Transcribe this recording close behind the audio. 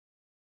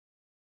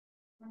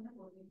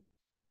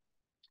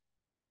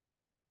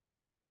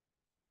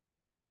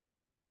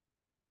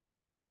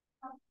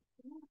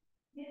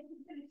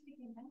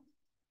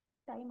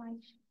Time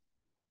ಆಯ್ತು.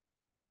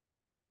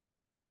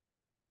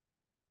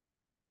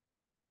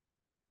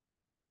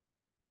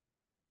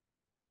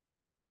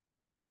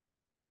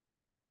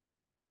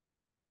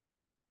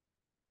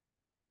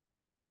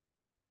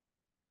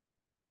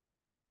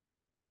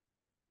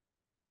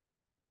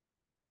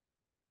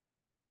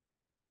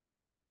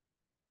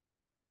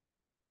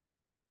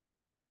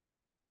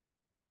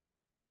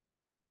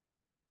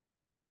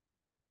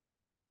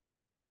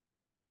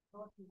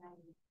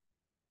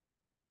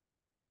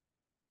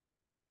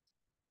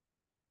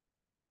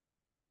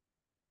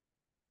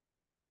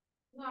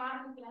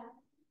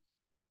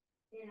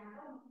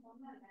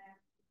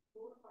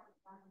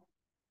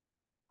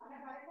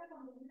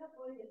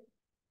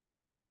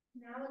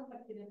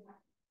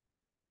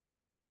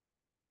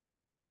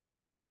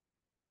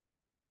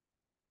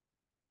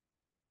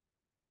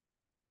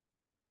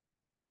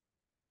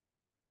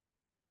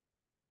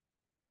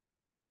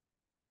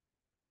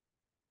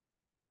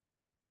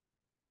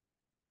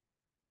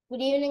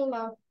 Good evening,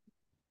 ma'am.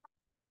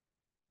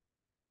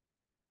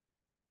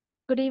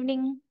 Good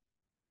evening.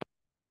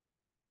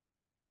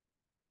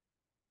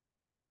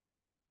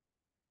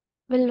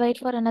 We'll wait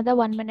for another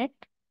 1 minute.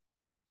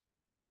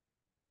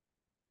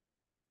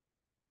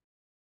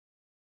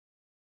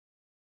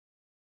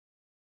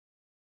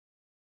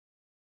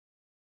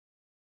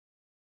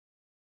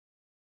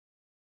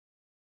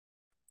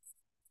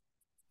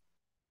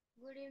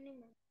 Good evening,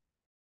 ma'am.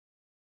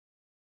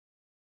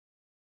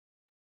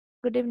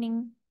 Good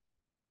evening.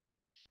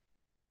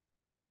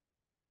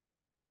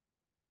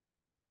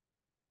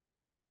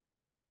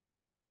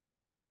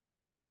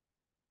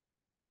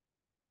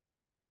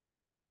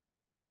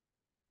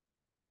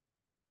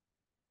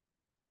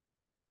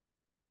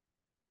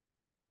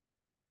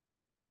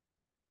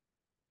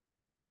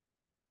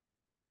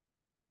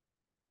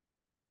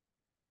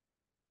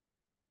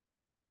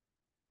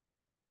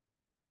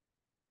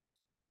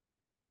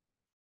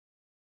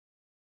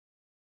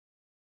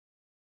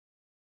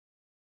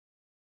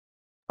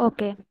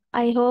 Okay.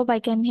 I hope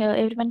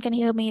everyone can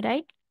hear me,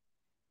 right?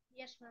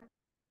 Yes, ma'am.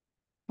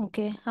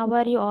 Okay. How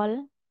are you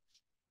all?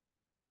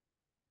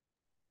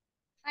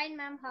 Fine,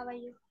 ma'am. How are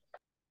you?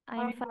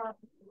 I'm fine.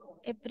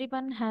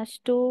 Everyone has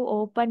to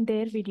open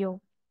their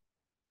video.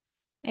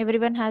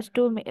 Everyone has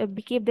to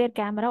keep their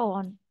camera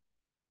on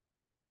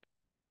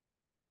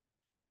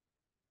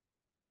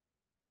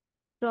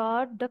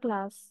throughout the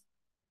class.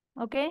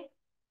 Okay?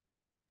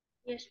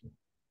 Yes, ma'am.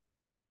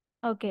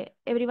 Okay.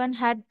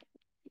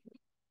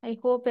 I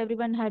hope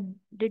everyone had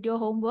did your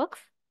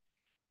homeworks.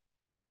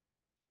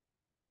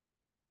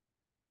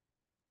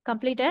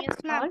 Completed?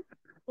 Yes, ma'am.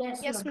 All?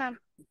 Yes, ma'am.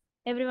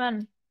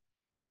 Everyone.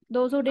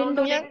 Those who didn't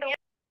do, Yes,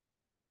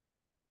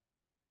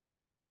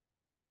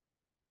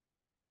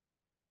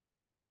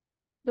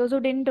 those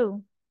who didn't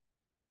do.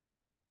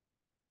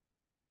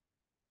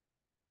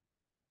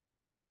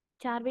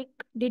 Charvik,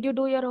 did you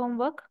do your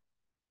homework?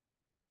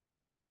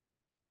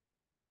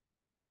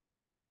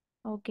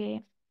 Okay.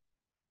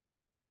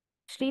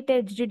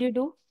 Sritej, did you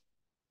do?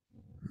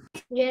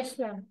 yes,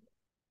 ma'am.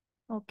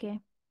 Okay.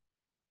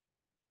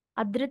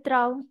 Adrit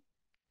Rao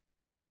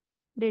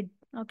did.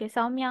 Okay.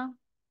 Soumya.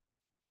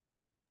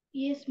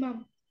 Yes,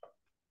 ma'am.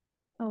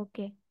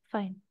 Okay.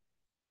 Fine.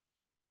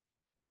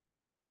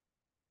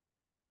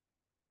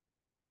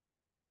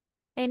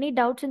 Any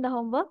doubts in the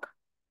homework?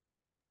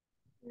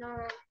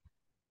 No.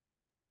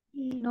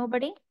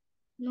 Nobody?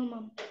 No,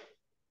 ma'am.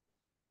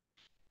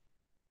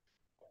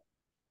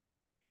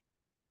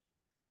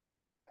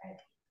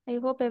 I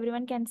hope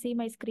everyone can see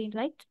my screen,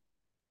 right?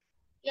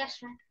 Yes,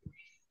 ma'am.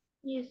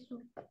 Yes,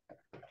 ma'am.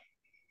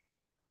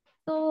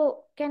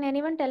 So, can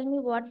anyone tell me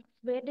where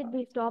did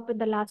we stop in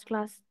the last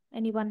class?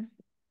 Anyone?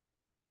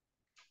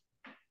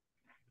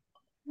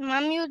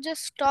 Ma'am, you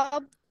just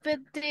stop with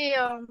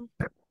the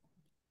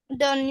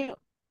new.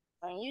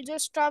 You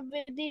just stop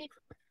with the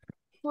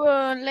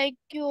like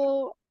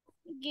you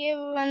gave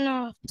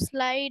one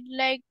slide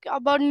like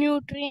about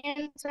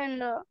nutrients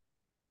and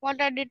what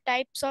are the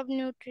types of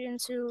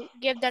nutrients. You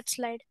gave that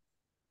slide.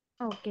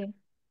 Okay.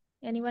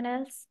 Anyone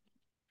else?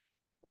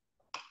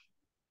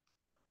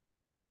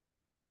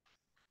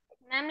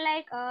 Ma'am,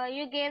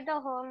 you gave the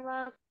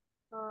homework,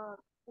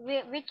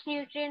 which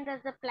nutrient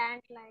does the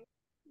plant like?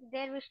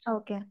 There we stop.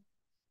 Okay.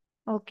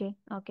 Okay.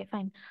 Okay.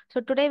 Fine.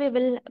 So today we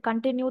will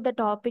continue the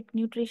topic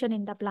nutrition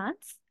in the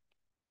plants.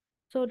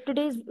 So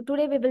today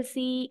we will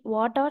see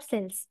what are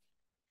cells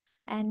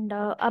and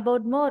a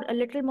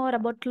little more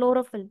about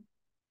chlorophyll,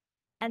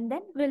 and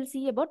then we'll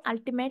see about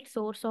ultimate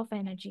source of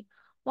energy.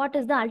 What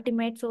is the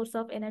ultimate source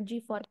of energy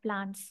for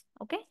plants?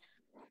 Okay,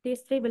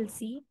 these three we'll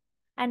see,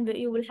 and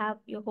you will have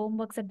your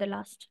homeworks at the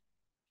last.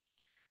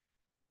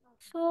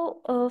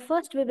 So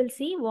first we will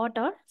see what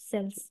are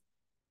cells.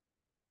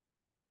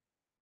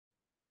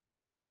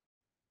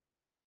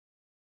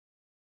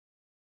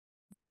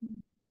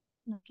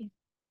 Okay,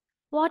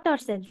 what are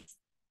cells?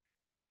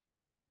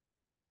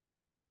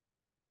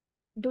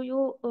 do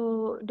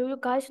you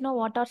guys know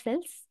what are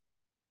cells?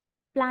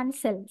 Plant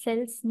cell.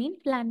 Cells mean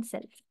plant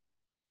cells.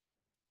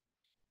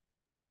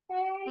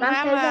 Ma'am,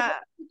 Ma'am, cells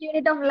are the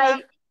unit of ma'am,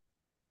 life.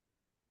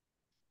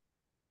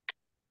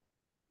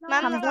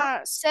 ma'am,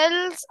 Hamza?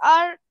 cells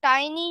are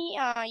tiny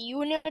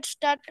units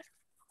that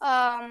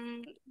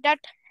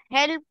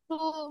help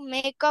to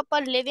make up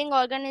a living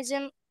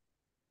organism,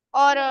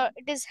 or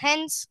it is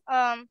hence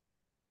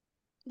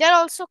they are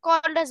also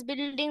called as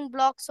building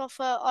blocks of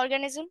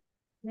organism.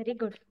 Very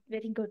good.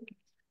 Very good.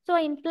 So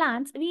in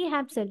plants, we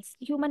have cells.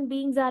 Human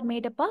beings are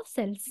made up of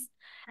cells.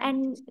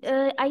 And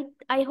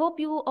I hope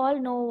you all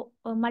know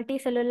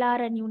multicellular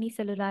and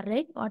unicellular,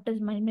 right? What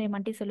is meant by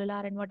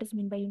multicellular and what is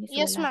meant by Yes,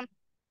 unicellular? ma'am.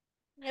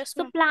 Yes,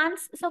 So ma'am.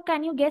 plants, so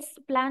can you guess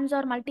plants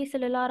are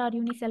multicellular or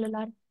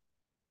unicellular?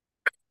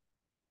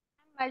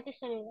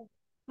 Multicellular.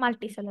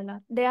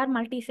 Multicellular. They are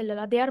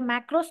multicellular. They are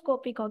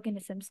macroscopic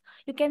organisms.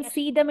 You can Yes.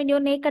 see them in your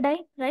naked eye,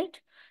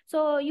 right?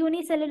 So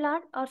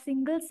unicellular or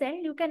single cell,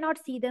 you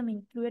cannot see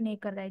them through your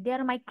naked eye. They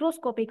are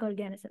microscopic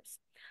organisms.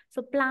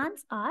 So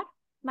plants are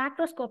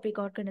macroscopic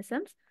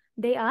organisms.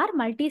 They are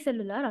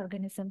multicellular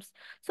organisms.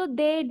 So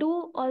they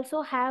do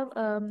also have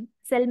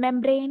cell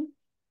membrane.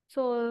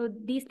 So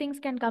these things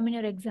can come in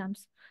your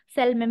exams.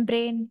 Cell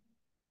membrane.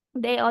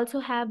 They also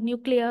have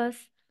nucleus.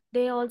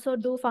 They also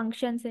do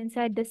functions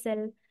inside the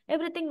cell.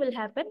 Everything will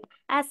happen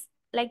as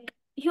like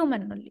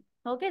human only.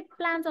 Okay,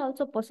 plants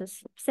also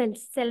possess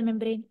cells, cell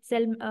membrane,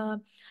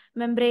 cell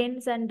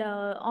membranes and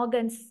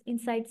organs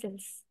inside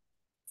cells.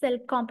 Cell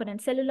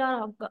components,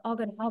 cellular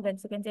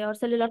organs you can say, or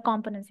cellular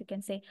components you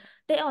can say.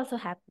 They also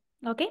have.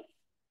 Okay.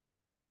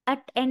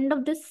 At end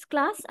of this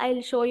class,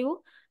 I'll show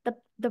you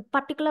the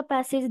particular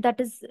passage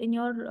that is in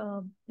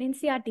your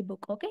NCERT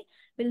book. Okay,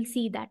 we'll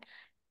see that.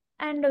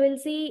 And we'll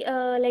see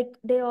like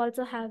they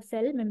also have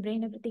cell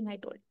membrane, everything I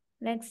told.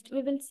 Next,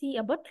 we will see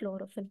about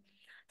chlorophyll.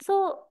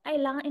 So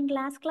in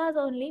last class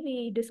only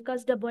we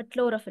discussed about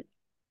chlorophyll.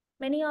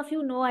 Many of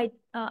you know,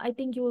 I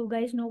think you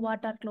guys know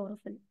what are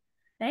chlorophyll,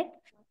 right?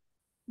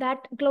 That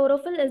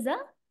chlorophyll is a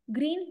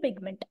green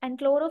pigment, and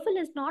chlorophyll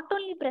is not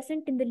only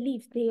present in the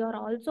leaves, they are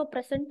also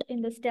present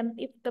in the stem.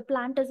 If the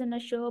plant is in a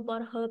shrub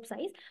or herb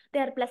size, they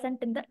are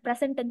present in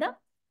the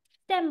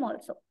stem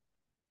also,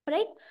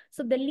 right?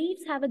 So the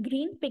leaves have a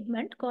green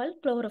pigment called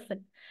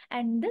chlorophyll,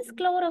 and this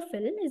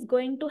chlorophyll is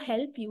going to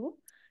help you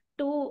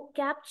to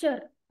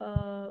capture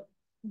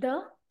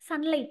the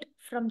sunlight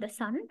from the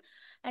sun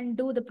and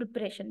do the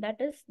preparation.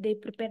 That is, they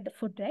prepare the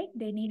food, right?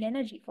 They need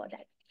energy for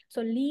that. So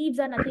leaves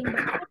are nothing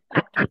but food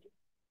factory.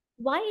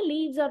 Why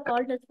leaves are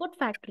called as food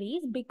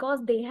factories? Because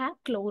they have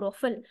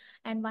chlorophyll.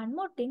 And one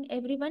more thing,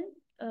 everyone,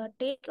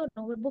 take your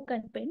notebook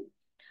and pen.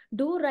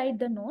 Do write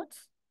the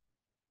notes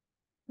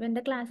when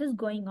the class is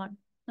going on.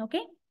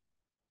 Okay.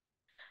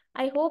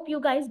 I hope you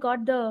guys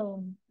got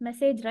the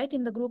message right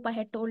in the group. I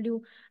had told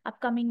you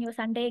upcoming your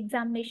Sunday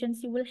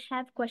examinations, you will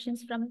have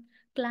questions from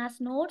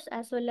class notes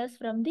as well as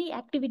from the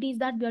activities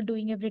that we are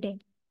doing every day.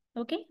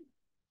 Okay,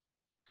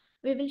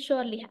 we will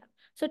surely have.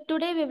 So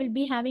today we will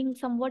be having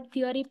somewhat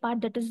theory part,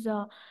 that is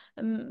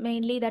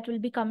mainly that will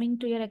be coming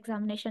to your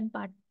examination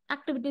part.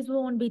 Activities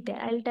won't be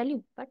there, I'll tell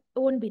you, but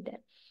won't be there.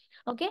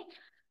 Okay.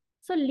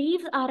 So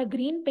leaves are a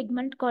green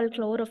pigment called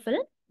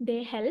chlorophyll.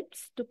 They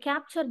helps to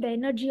capture the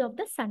energy of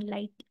the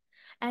sunlight.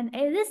 And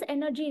this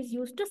energy is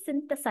used to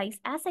synthesize.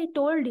 As I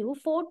told you,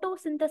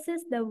 photosynthesis,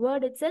 the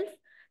word itself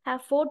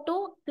have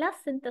photo plus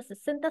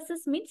synthesis.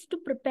 Synthesis means to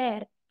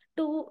prepare.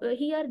 To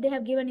here they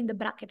have given in the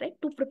bracket,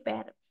 right? To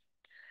prepare,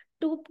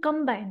 to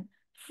combine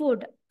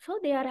food. So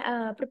they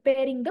are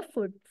preparing the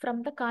food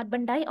from the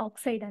carbon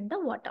dioxide and the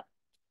water.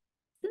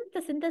 Since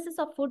the synthesis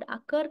of food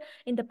occur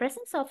in the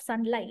presence of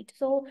sunlight,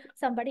 so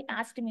somebody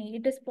asked me,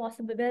 it is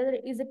possible, whether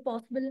is it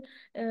possible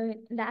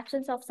in the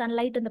absence of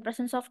sunlight in the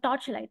presence of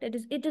torchlight?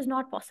 It is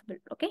not possible.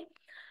 Okay,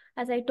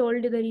 as I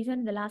told you the reason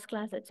in the last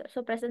class itself.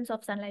 So presence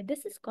of sunlight,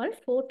 this is called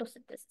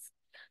photosynthesis.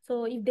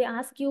 So if they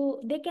ask you,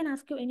 they can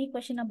ask you any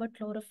question about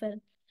chlorophyll.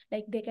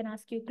 Like they can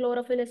ask you,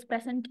 chlorophyll is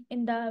present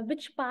in the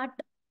which part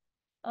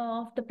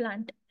of the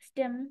plant?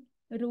 Stem,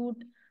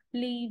 root,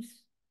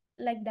 leaves,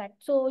 like that.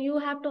 So you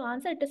have to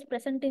answer it is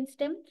present in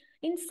stem.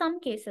 In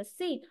some cases,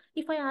 see,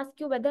 if I ask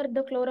you whether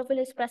the chlorophyll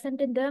is present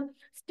in the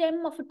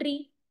stem of a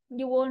tree,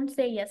 you won't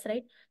say yes,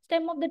 right?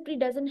 Stem of the tree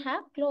doesn't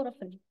have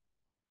chlorophyll,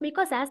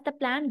 because as the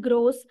plant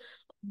grows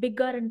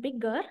bigger and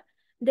bigger,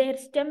 their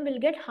stem will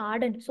get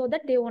hardened so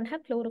that they won't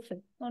have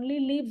chlorophyll. Only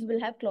leaves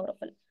will have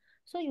chlorophyll.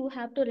 So you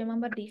have to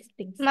remember these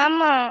things.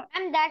 Ma'am,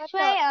 And that's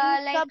but why,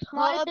 in like sub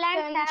small herbs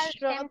plants and have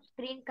shrubs, stems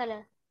green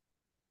color.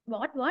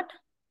 What? Ma'am,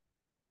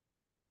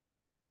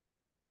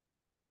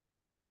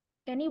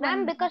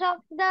 Anyone? because of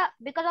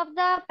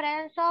the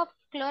presence of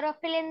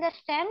chlorophyll in the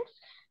stems,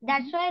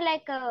 that's Mhm. why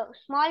like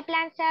small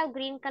plants have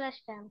green color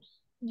stems.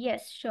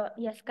 Yes, sure.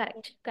 Yes,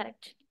 correct,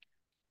 correct.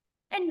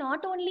 And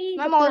not only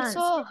the ma'am, plants.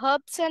 also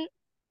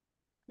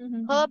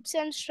Mhm. herbs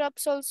and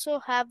shrubs also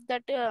have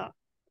that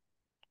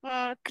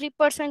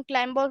creepers and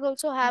climbers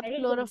also have Very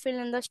good. chlorophyll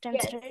in the stems,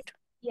 Yes, right?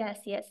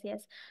 yes, yes,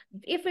 yes.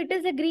 If it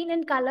is a green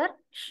in color,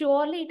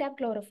 surely it have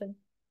chlorophyll.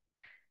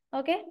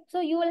 Okay,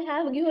 so you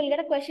will get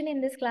a question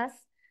in this class.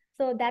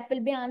 So that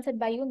will be answered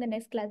by you in the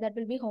next class. That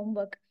will be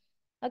homework.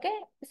 Okay,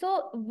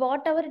 so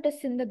whatever it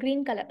is in the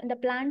green color, in the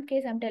plant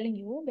case, I'm telling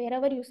you,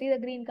 wherever you see the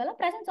green color,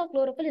 presence of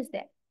chlorophyll is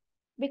there.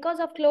 Because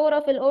of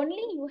chlorophyll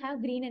only, you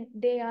have green and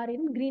they are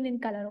in green in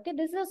color. Okay,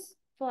 this is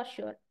for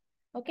sure.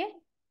 Okay.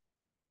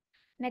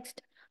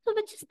 Next, so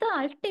which is the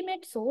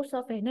ultimate source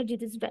of energy?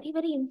 This is very,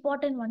 very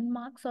important. 1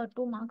 marks or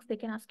 2 marks they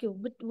can ask you.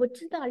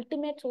 Which is the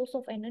ultimate source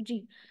of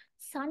energy?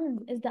 Sun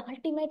is the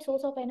ultimate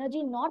source of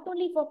energy, not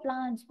only for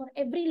plants, for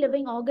every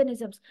living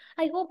organisms.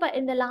 I hope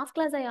in the last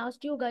class I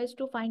asked you guys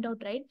to find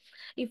out, right?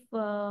 If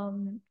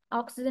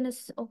oxygen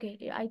is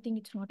okay. I think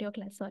it's not your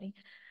class. Sorry.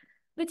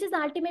 Which is the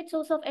ultimate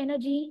source of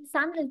energy?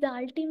 Sun is the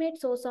ultimate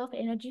source of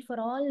energy for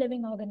all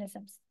living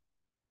organisms.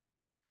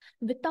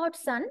 Without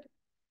sun,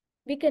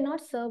 we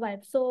cannot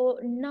survive. So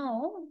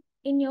now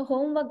in your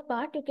homework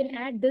part, you can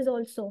add this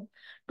also.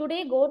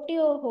 Today, go to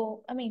your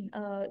home. I mean,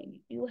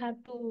 you have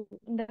to,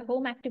 in the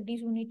home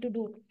activities you need to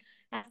do.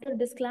 After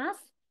this class,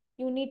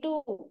 you need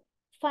to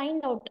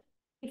find out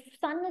if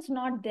sun is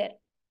not there,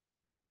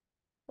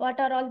 what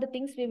are all the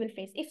things we will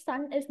face? If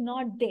sun is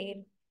not there,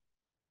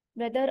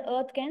 whether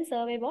earth can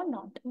survive or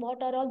not.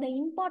 What are all the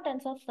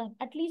importance of sun?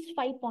 At least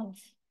 5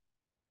 points.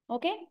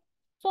 Okay.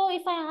 So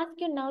if I ask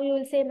you now, you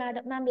will say,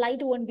 Madam, ma'am,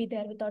 light won't be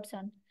there without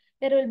sun.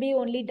 There will be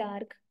only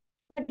dark.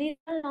 But these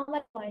are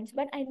normal points.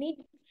 But I need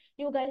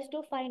you guys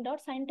to find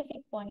out scientific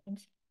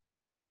points.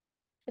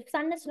 If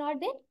sun is not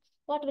there,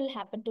 what will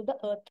happen to the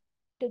earth,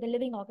 to the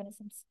living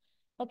organisms?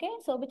 Okay,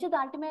 so which is the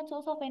ultimate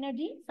source of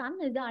energy? Sun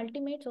is the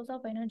ultimate source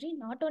of energy,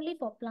 not only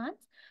for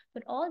plants,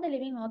 but all the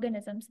living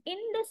organisms. In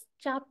this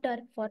chapter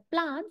for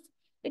plants,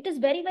 it is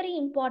very, very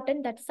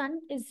important that sun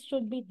is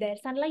should be there.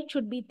 Sunlight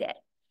should be there.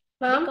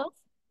 Ma'am, Because,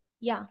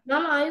 yeah.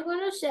 ma'am, are you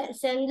going to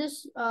send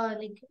this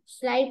like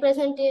slide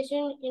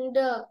presentation in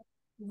the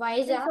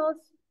Wise app?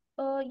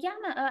 Resource, yeah,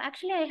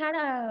 actually, I had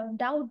a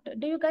doubt.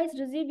 Do you guys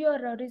receive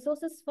your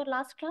resources for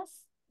last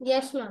class?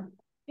 Yes, ma'am.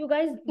 You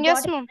guys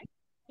Yes, got it, ma'am. right?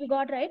 You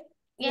got right?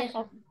 Yes,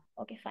 Okay, ma'am.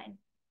 okay, fine.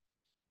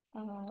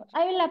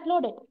 I will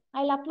upload it.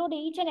 I'll upload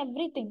each and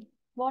everything,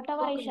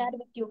 whatever I Okay. shared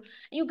with you.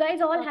 You guys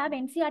all Okay. have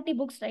NCRT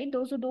books, right?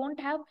 Those who don't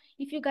have,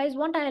 if you guys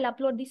want, I'll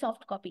upload the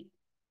soft copy.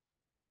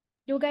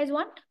 You guys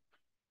want?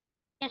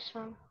 Yes,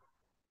 ma'am.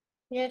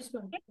 Yes,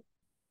 ma'am.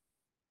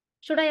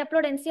 Should I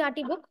upload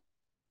NCRT book?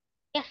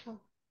 Yes,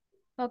 ma'am.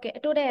 Okay,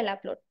 today I'll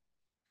upload.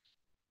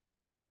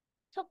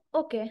 So,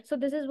 okay, so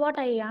this is what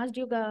I asked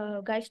you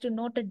guys to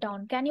note it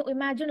down. Can you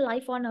imagine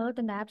life on Earth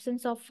in the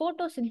absence of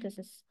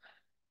photosynthesis?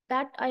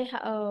 That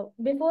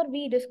before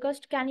we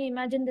discussed, can you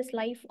imagine this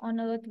life on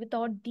Earth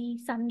without the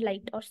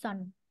sunlight or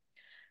sun?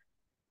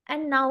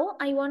 And now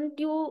I want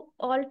you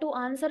all to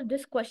answer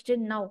this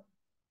question now.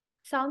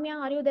 Soumya,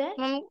 are you there?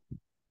 Ma'am,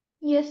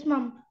 Yes,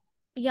 ma'am.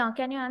 Yeah,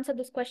 can you answer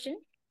this question?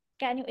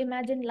 Can you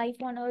imagine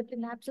life on Earth in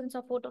the absence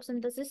of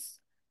photosynthesis?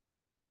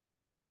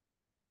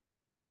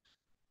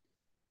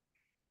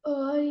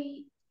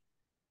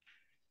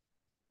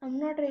 I'm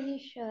not really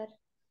sure.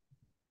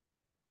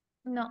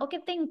 No. Okay,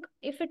 think.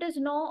 If it is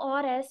no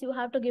or yes, you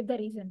have to give the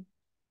reason.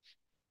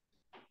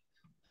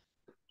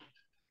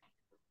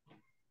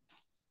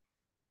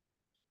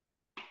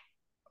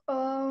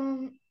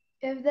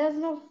 If there's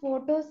no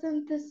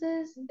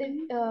photosynthesis,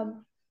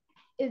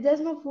 if there's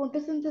no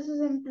photosynthesis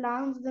in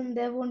plants, then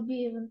there won't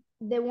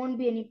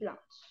be any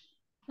plants.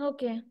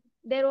 Okay.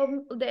 There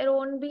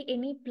won't be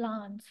any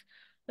plants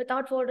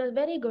without photos.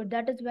 Very good.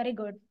 That is very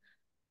good.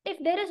 If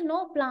there is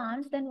no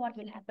plants, then what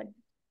will happen?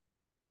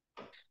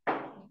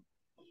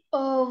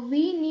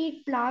 We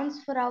need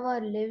plants for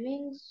our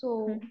living,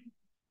 so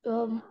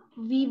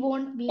we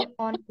won't be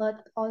on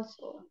Earth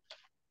also.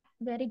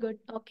 Very good.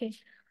 Okay.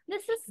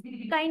 This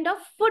is kind of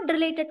food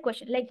related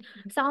question. Like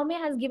Soumya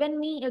has given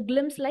me a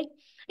glimpse like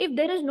if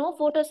there is no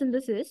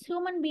photosynthesis,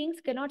 human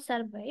beings cannot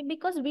survive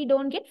because we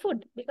don't get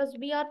food because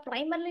we are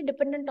primarily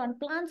dependent on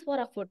plants for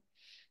our food.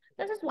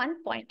 This is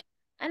one point.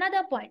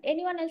 Another point.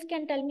 Anyone else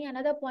can tell me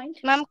another point?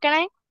 ma'am,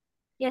 can I?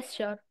 Yes,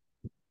 sure.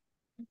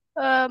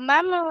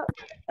 Ma'am,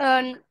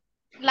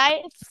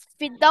 life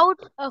without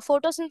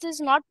photosynthesis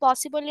is not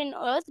possible in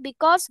Earth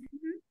because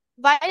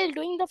while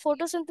doing the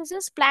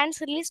photosynthesis,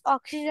 plants release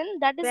oxygen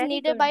that is Very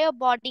needed by good. our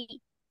body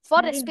for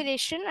Very nice.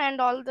 respiration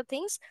and all the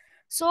things.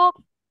 So,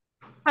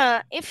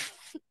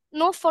 if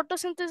no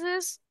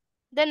photosynthesis,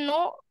 then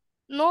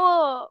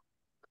no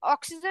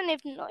oxygen.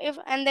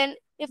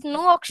 If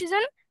no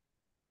oxygen,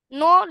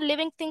 no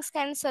living things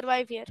can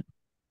survive here.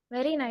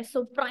 Very nice.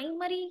 So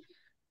primary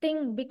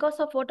thing because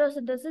of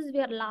photosynthesis,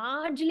 we are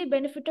largely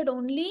benefited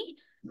only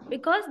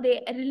because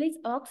they release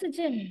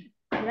oxygen.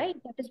 Right?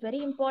 That is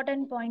very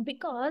important point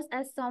because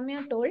as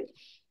Soumya told,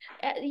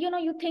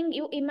 you think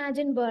you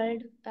imagine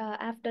world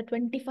after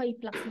 25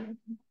 plus years.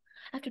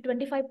 After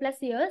 25 plus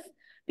years,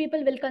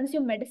 people will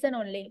consume medicine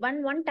only.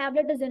 One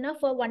tablet is enough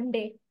for 1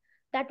 day.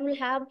 That will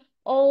have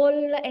all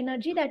the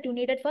energy that you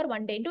needed for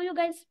 1 day. Do you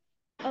guys,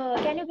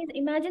 can you guys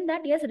imagine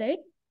that? Yes, right?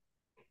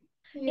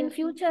 In Yes.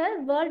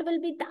 future, world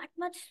will be that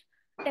much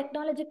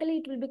technologically,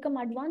 it will become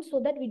advanced so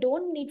that we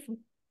don't need food.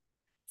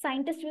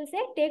 Scientists will say,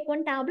 take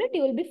one tablet,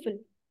 you will be full.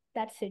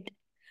 That's it.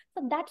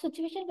 So that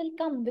situation will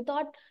come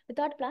without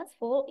plants.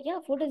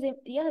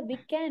 We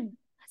can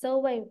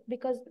survive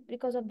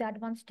because of the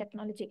advanced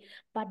technology.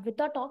 But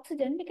without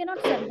oxygen, we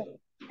cannot survive,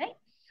 right?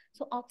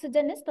 So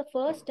oxygen is the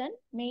first and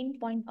main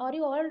point. Are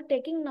you all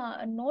taking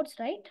notes,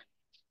 right?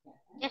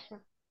 Yes, ma'am.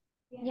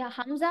 Yeah,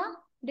 Hamza,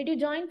 did you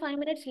join 5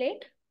 minutes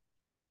late?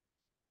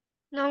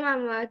 No,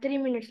 ma'am. 3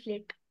 minutes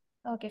late.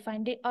 Okay,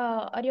 fine.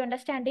 Are you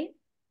understanding?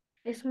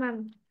 Yes,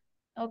 ma'am.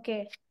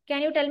 Okay.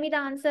 Can you tell me the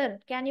answer?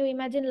 Can you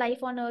imagine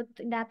life on Earth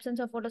in the absence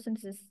of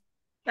photosynthesis?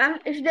 Ma'am,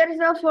 if there is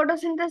no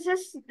photosynthesis,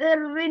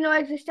 there will be no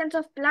existence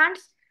of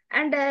plants,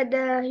 and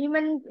the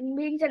human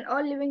beings and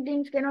all living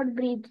things cannot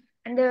breathe,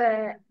 and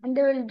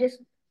they will just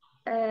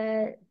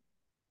uh,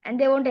 and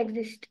they won't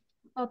exist.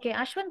 Okay,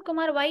 Ashwant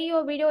Kumar, why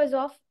your video is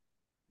off?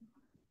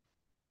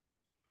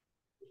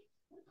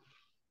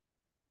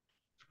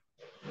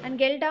 And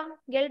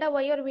Gelda,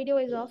 why your video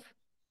is off?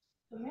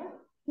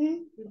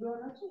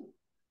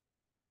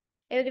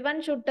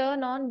 Everyone should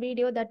turn on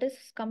video, that is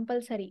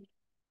compulsory.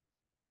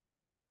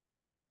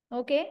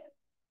 Okay.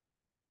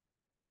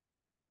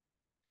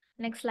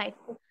 Next slide.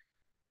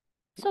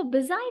 So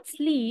besides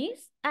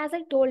leaves, as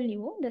I told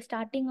you, the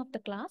starting of the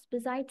class,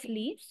 besides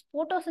leaves,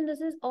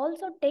 photosynthesis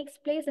also takes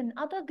place in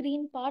other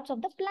green parts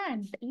of the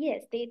plant.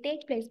 Yes, they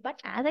take place. But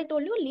as I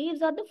told you,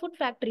 leaves are the food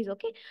factories,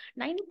 okay?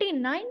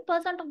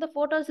 99% of the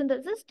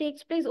photosynthesis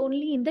takes place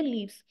only in the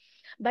leaves.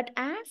 But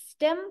as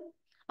stem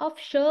of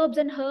shrubs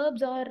and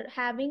herbs are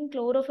having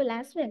chlorophyll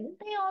as well,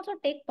 they also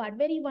take part.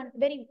 Very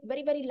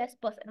less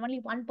percent. Only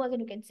 1%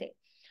 you can say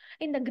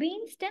in the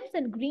green stems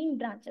and green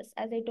branches.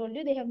 As I told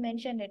you, they have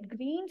mentioned it.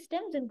 Green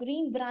stems and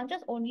green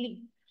branches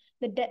only.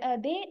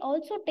 They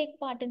also take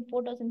part in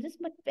photosynthesis,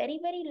 but very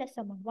less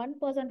amount,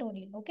 1%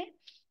 only. Okay.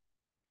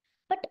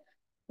 But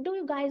do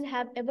you guys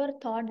have ever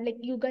thought, like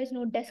you guys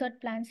know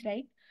desert plants,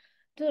 right?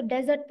 So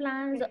desert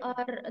plants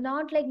are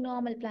not like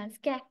normal plants.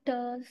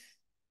 Cactus,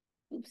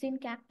 you've seen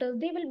cactus.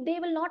 They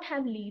will not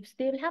have leaves.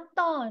 They will have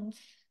thorns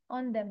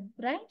on them,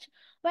 right?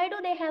 Why do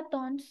they have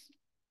thorns?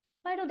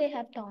 Why do they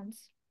have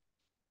thorns?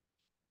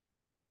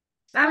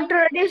 Ma'am, Why? to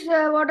reduce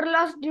water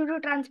loss due to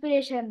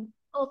transpiration.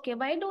 Okay,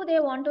 why do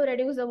they want to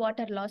reduce the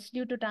water loss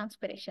due to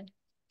transpiration?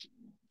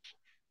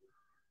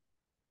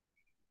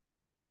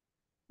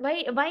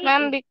 Why?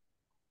 Ma'am,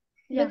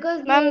 Yeah.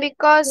 Because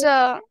because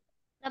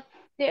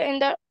in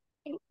the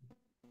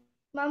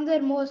ma'am,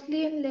 they're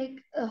mostly in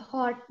like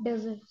hot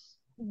deserts.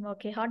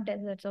 Okay, hot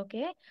deserts.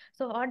 Okay.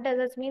 So hot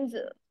deserts means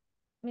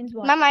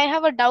what? ma'am, I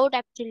have a doubt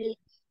actually.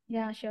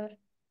 Yeah, sure.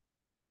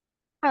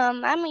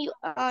 Ma'am,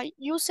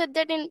 you said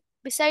that in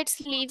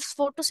besides leaves,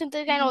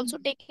 photosynthesis can also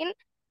take in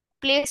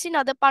place in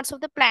other parts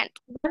of the plant.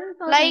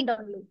 1% Like,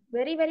 only.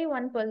 Very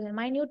 1%.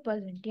 Minute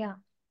percent. Yeah.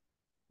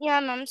 yeah,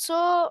 ma'am.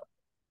 So,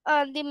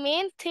 the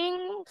main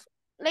thing,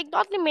 like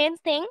not the main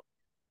thing,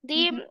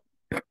 the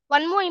Mhm.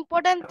 one more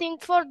important thing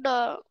for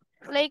the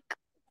like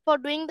for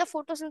doing the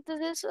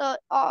photosynthesis,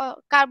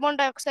 carbon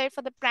dioxide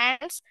for the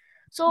plants.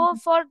 So,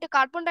 Mhm. for the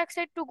carbon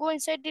dioxide to go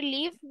inside the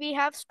leaf, we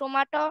have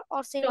stomata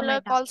or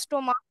similar Stomata. called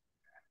stoma.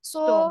 So,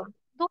 Stoma.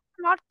 those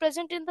are not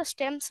present in the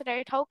stems,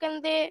 right? How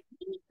can they?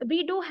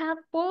 We do have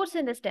pores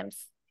in the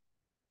stems.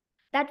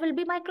 That will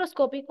be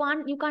microscopic.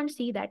 You can't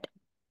see that.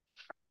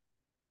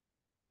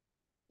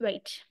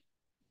 Wait.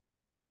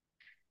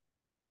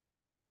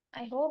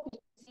 I hope you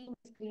see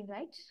my screen,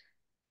 right?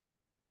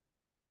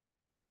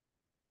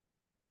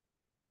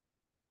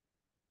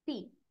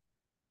 See.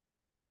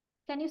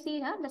 Can you see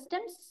here? The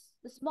stems,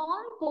 the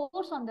small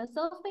pores on the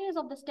surface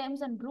of the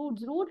stems and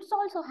roots. Roots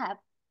also have.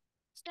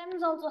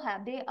 Stems also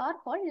have. They are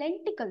called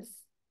lenticles.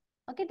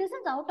 Okay, this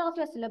is out of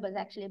your syllabus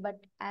actually, but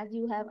as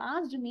you have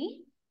asked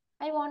me,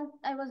 I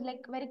was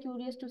like very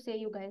curious to say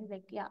you guys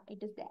like, yeah,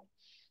 it is there.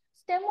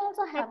 Stem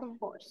also have Okay.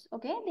 pores.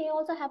 Okay, they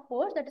also have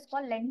pores that is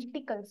called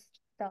lenticles.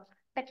 The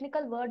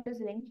technical word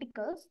is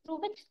lenticles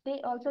through which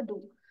they also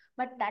do.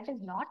 But that is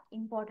not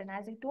important.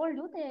 As I told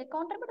you, they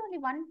contribute only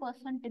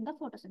 1% in the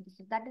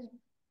photosynthesis. That is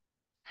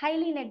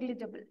highly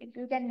negligible. If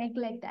you can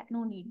neglect that,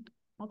 no need.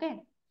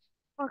 Okay.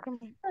 Okay,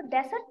 ma'am. So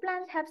desert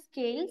plants have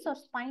scales or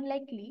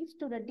spine-like leaves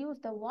to reduce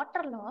the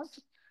water loss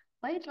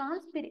by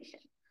transpiration.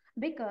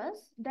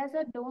 Because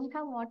desert don't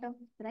have water,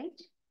 right?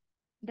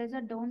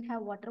 Desert don't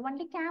have water.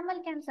 Only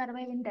camel can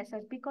survive in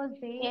desert because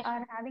they Yes.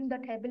 are having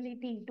that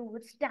ability to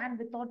withstand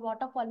without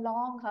water for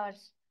long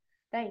hours,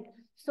 right?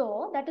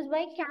 So that is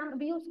why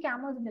we use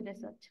camels in the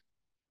desert,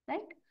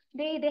 right?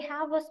 They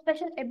have a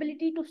special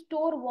ability to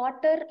store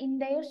water in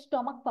their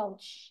stomach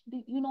pouch.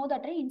 You know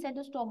that, right? Inside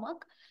the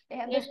stomach they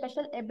have the Yes.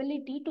 special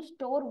ability to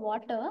store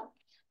water,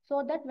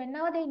 so that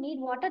whenever they need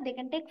water they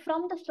can take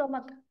from the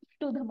stomach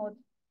to the mouth.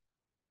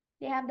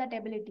 They have that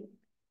ability.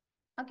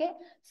 Okay,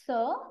 so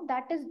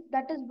that is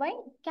why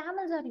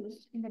camels are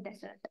used in the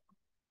desert.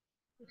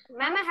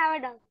 Ma'am, I As have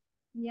a doubt.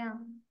 yeah,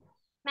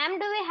 Ma'am,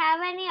 do we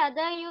have any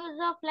other use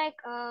of like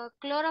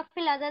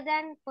chlorophyll other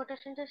than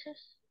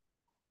photosynthesis?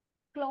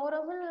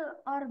 chlorophyll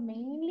are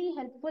mainly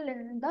helpful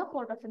in the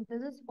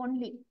photosynthesis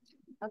only.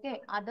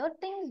 Okay, other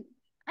things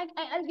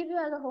I'll give you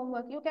as a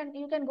homework. You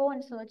can go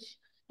and search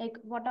like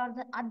what are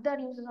the other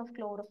uses of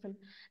chlorophyll.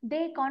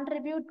 They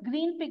contribute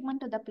green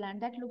pigment to the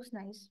plant that looks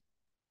nice,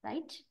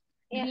 right?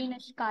 Yes.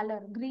 Greenish color,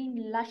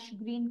 green lush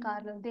green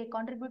color. They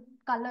contribute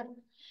color.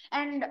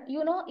 And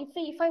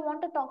if I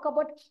want to talk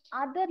about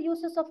other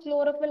uses of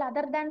chlorophyll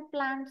other than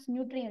plants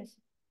nutrients,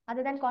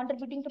 other than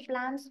contributing to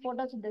plants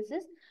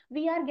photosynthesis,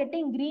 we are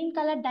getting green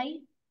color dye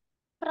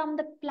from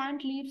the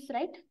plant leaves,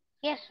 right?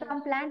 Yes.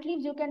 From plant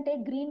leaves, you can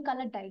take green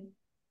color dye.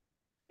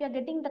 You are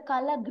getting the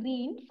color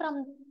green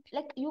from,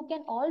 like, you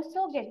can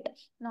also get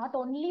not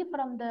only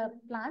from the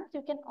plants,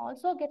 you can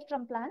also get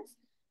from plants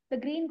the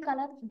green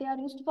color. They are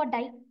used for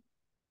dye.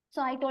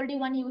 So I told you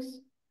one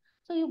use.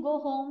 So you go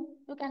home,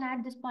 you can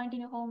add this point in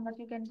your homework.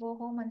 You can go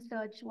home and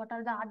search what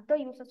are the other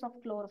uses of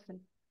chlorophyll,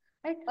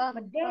 right?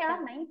 But they Okay.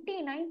 are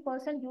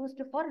 99% used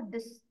for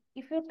this.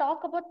 If you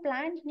talk about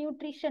plant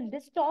nutrition,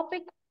 this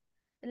topic,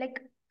 like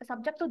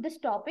subject to this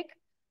topic,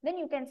 then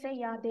you can say,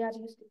 yeah, they are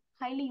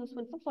highly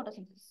useful for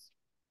photosynthesis.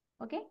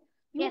 Okay,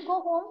 you Yes.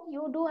 go home,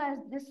 you do as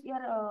this your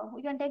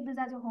you can take this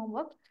as your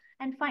homework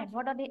and find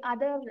what are the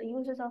other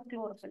uses of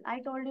chlorophyll.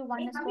 I told you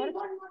one is for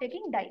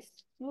taking dyes.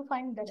 You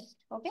find the rest.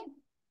 Okay,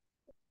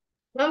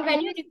 Ma'am, and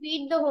can you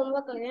repeat the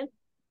homework again?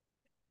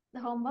 the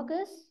homework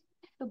is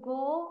to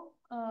go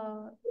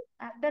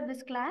after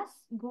this class,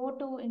 go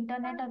to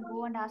internet or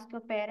go and ask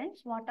your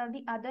parents what are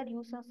the other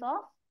uses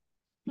of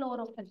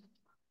chlorophyll.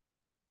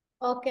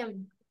 Okay,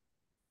 ma'am.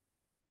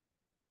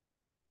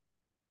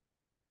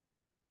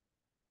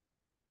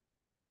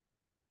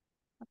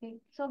 Okay,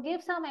 so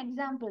give some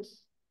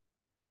examples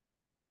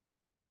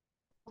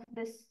of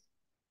this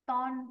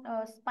thorn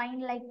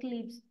spine-like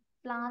leaves,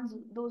 plants,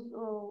 those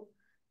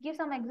give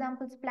some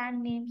examples,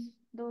 plant names,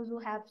 those who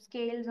have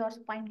scales or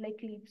spine-like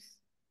leaves.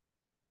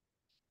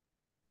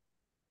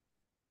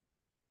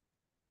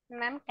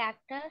 Ma'am,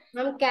 cactus.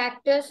 Ma'am,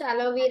 cactus,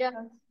 aloe vera.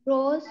 Cactus,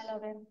 Rose. aloe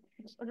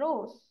vera,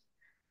 rose.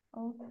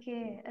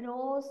 Okay,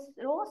 rose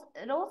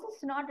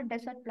is not a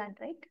desert plant,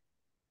 right?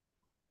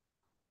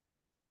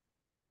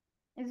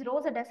 Is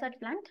rose a desert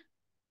plant?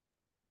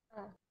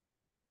 Uh,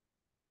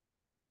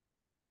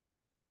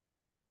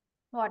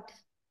 What?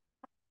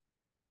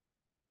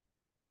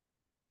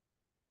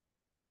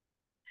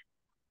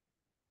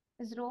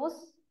 Is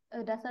rose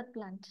a desert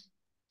plant?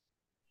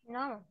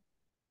 no.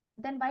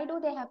 Then why do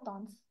they have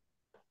thorns?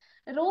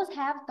 Rose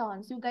have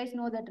thorns. You guys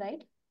know that,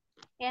 right?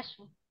 Yes.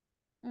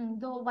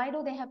 Though why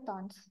do they have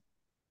thorns?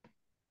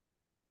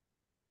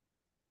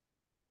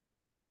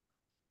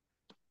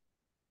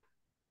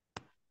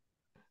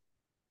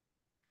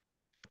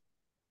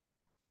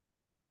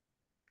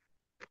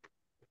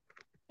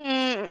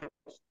 Mm,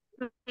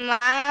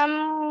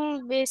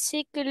 Ma'am,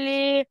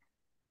 basically,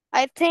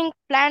 I think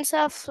plants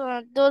have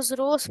those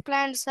rose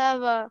plants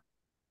have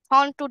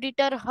found to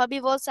deter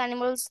herbivorous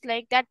animals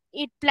like that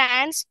eat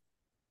plants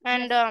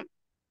and Yes.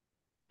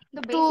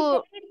 So to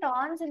basically,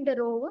 thorns in the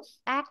rose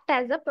act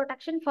as a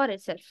protection for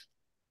itself.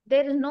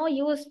 There is no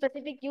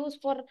specific use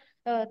for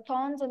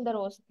thorns in the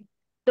rose.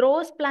 The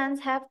rose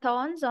plants have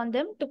thorns on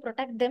them to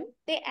protect them.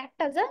 They act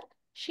as a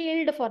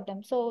shield for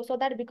them. So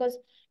that because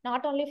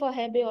not only for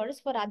herbivores,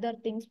 for other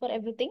things, for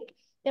everything,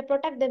 they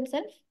protect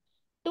themselves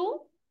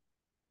to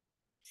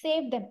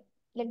save them.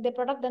 Like they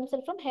protect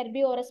themselves from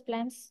herbivorous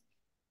plants.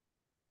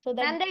 So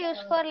that Ma'am, they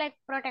use for like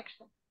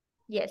protection.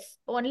 yes,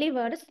 only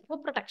word is for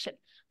protection.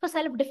 For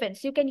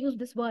self-defense, you can use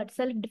this word,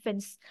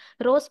 self-defense.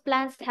 Rose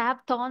plants have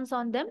thorns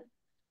on them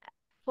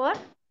for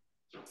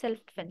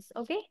self-defense.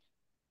 Okay,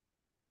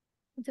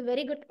 it's a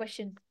very good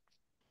question.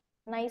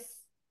 Nice.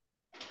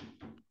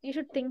 You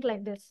should think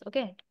like this.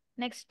 Okay,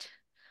 next.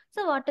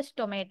 So what is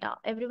stomata?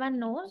 Everyone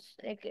knows,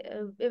 like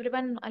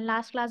everyone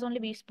last class only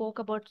we spoke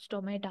about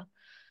stomata.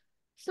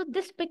 So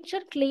this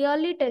picture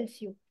clearly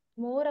tells you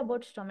more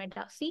about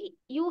stomata. See,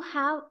 you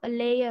have a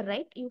layer,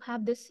 right? You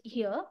have this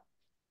here.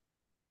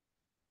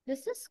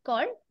 This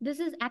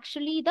is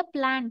actually the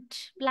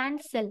plant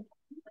cell.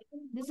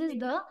 This is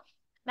the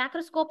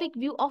macroscopic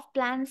view of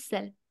plant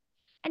cell.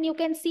 And you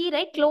can see,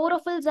 right,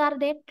 chlorophylls are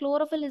there.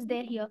 Chlorophyll is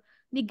there here.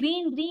 The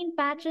green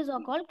patches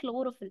are called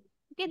chlorophyll.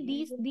 Okay,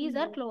 these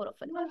are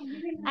chlorophyll.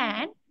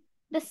 And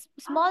the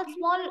small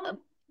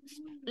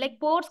like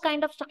pores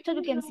kind of structure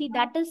you can see,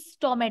 that is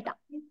stomata.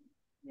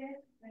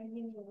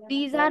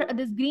 These are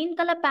this green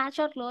color patch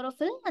or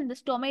chlorophyll, and the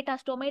stomata.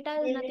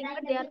 Stomata is nothing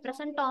but they are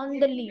present on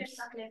the leaves.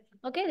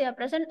 Okay, they are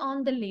present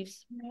on the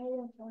leaves.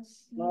 Now,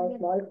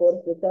 small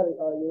pores which are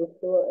used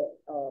to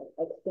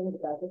exchange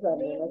gases are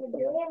known as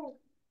stomata.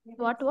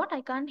 What?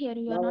 I can't hear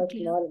you. You're Now, not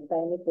clear. small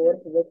tiny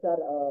pores which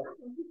are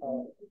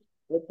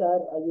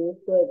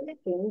used to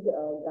exchange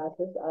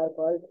gases are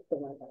called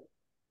stomata.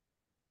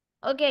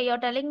 Okay, you're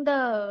telling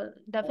the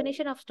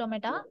definition of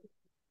stomata.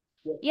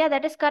 Yes. Yeah,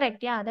 that is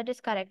correct. Yeah, that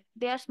is correct.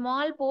 They are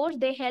small pores.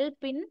 They help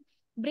in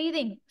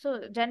breathing.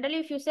 So generally,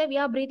 if you say we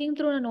are breathing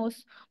through the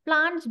nose,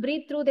 plants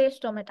breathe through their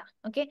stomata.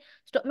 Okay,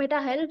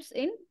 stomata helps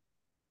in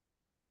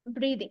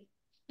breathing.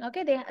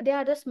 Okay, they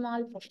are the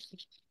small pores.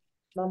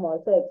 Ma'am,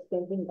 also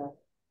exchanging gases.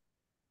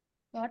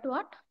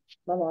 What?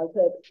 Ma'am,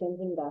 also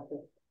exchanging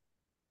gases.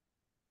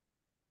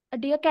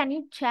 Dear, can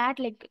you chat?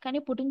 Like, can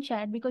you put in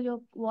chat because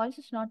your voice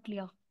is not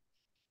clear.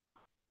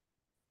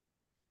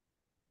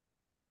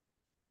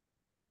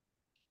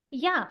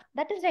 Yeah,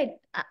 that is right.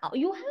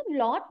 You have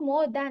lot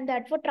more than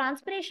that. For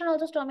transpiration,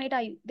 also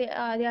stomata they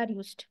are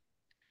used.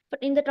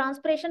 But in the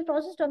transpiration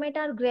process, stomata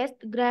are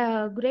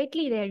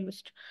greatly they are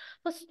used.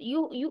 First,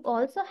 you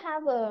also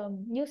have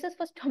uses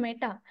for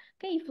stomata.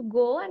 Okay, if you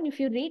go and if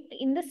you read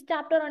in this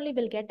chapter only,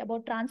 we'll get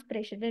about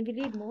transpiration. When we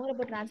read more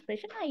about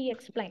transpiration, I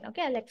explain.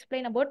 Okay, I'll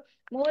explain about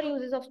more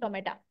uses of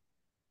stomata.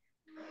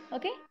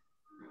 Okay.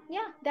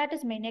 Yeah, that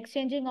is main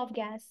exchanging of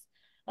gas,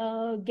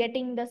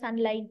 getting the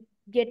sunlight,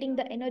 getting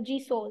the energy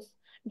source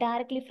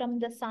directly from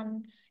the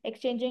sun,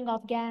 exchanging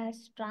of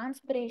gas,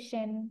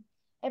 transpiration,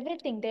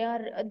 everything. They are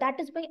that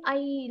is why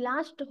I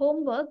last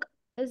homework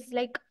is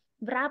like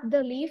wrap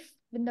the leaf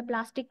in the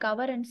plastic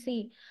cover and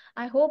see.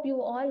 I hope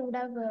you all would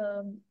have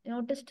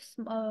noticed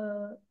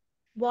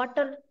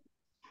water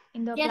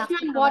in the Yes,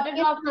 plastic ma'am. cover. Water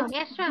droplets.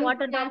 Yes, ma'am.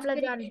 Water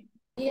droplets are Yes.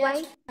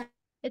 why?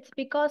 It's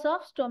because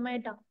of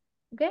stomata.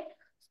 Okay,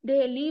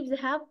 their leaves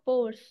have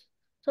pores,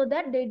 so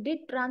that they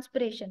did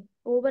transpiration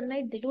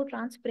overnight. They do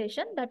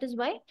transpiration. That is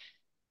why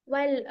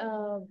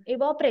while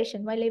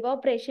evaporation,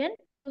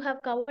 you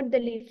have covered the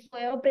leaves, so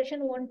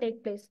evaporation won't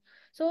take place.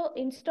 So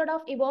instead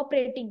of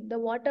evaporating, the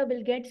water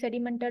will get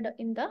sedimented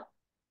in the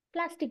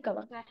plastic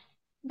cover. Yes.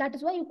 That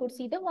is why you could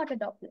see the water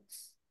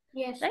droplets,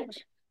 Yes. right?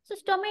 So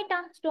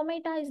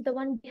stomata is the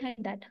one behind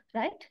that,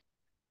 right?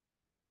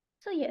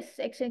 So yes,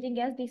 exchanging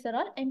gas. These are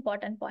all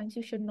important points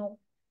you should know.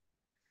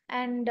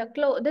 And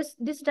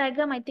this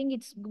diagram, I think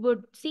it's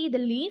good. See the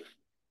leaf,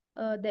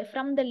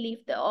 from the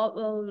leaf,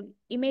 the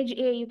image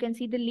A, you can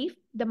see the leaf.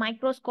 The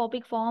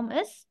microscopic form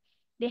is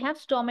they have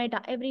stomata.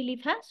 Every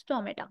leaf has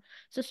stomata.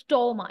 So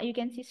stoma, you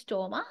can see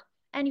stoma,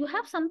 and you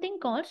have something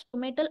called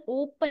stomatal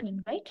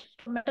opening, right?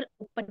 Stomatal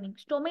opening.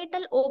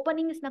 Stomatal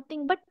opening is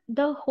nothing but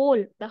the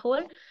hole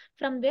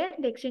from where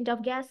the exchange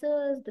of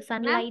gases, the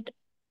Ma'am, sunlight.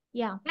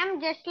 Yeah, ma'am,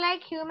 just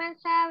like humans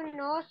have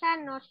nose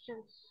and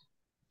nostrils.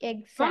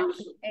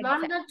 exactly,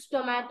 Ma'am, exactly. the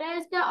stomata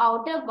is the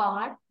outer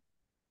part.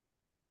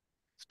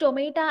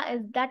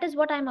 Stomata is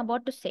what I'm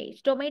about to say.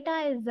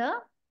 Stomata is a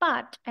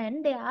part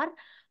and they are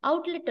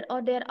outlet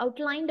or they are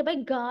outlined by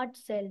guard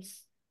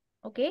cells.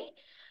 Okay.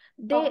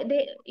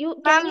 They you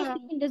can you Ma'am,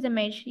 see in this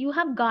image? You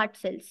have guard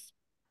cells.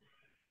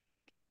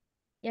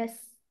 Yes.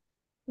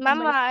 ma'am,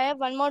 Somebody. I have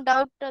one more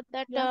doubt that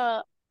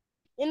Yeah.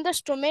 in the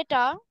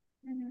stomata,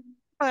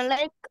 Mm-hmm.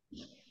 like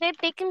they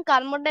take in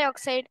carbon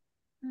dioxide.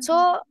 Mm-hmm.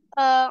 So,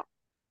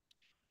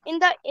 in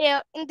the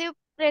air, in the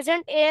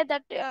present air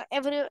that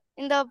every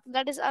in the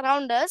that is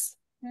around us,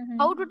 Mm-hmm.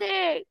 how do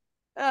they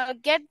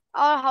get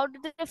or how do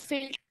they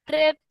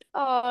filtrate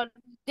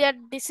that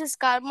this is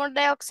carbon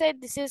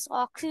dioxide, this is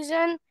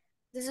oxygen,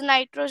 this is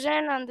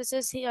nitrogen, and this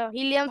is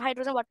helium,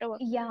 hydrogen, whatever.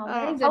 Yeah,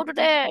 very How good do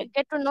they question.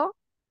 get to know?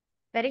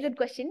 Very good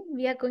question.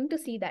 We are going to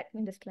see that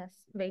in this class.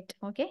 Wait,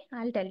 okay?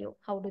 I'll tell you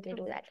how do they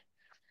do that.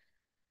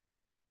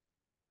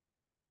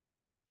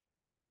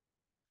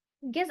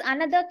 Guess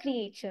another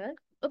creature.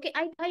 Okay,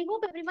 I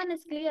hope everyone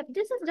is clear.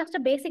 This is just a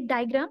basic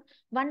diagram.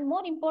 One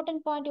more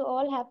important point you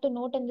all have to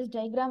note in this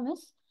diagram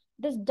is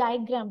this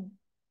diagram.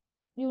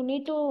 You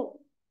need to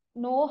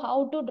know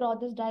how to draw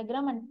this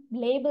diagram and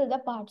label the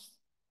parts.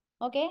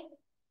 Okay?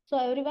 So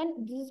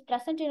everyone, this is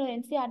present in your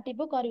NCRT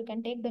book or you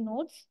can take the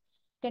notes.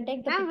 You can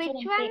take the Ma'am, picture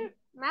which and one? take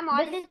Ma'am,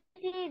 all this.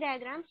 the three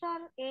diagrams or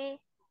A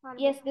or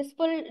B? Yes, this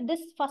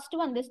first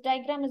one, this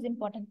diagram is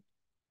important.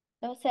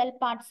 The cell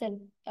part cell,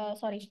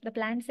 sorry, the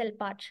plant cell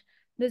part.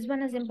 This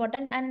one is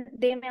important, and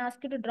they may ask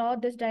you to draw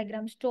this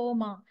diagram,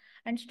 stoma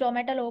and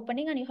stomatal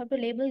opening, and you have to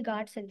label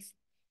guard cells.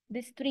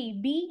 These three,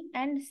 B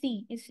and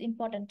C, is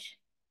important.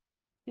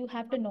 You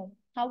have to know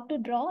how to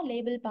draw,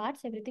 label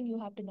parts, everything you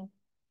have to know.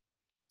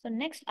 So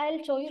next,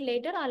 I'll show you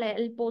later.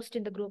 I'll post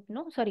in the group.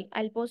 No, sorry,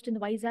 I'll post in the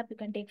WhatsApp. You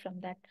can take from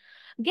that.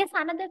 Guess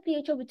another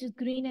creature which is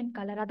green in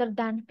color other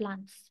than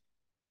plants.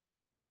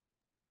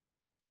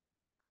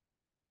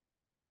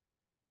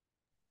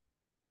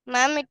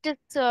 Ma'am, it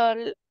is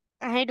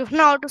I don't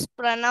know how to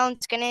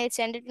pronounce. Can I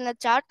send it in the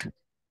chat?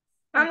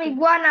 Ma'am, Okay.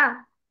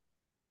 iguana.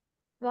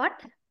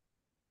 What? Frog.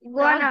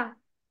 Iguana.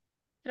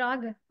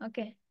 Frog.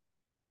 Okay.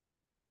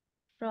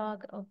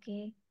 Frog.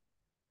 Okay.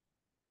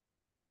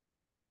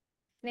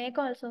 Snake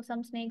also.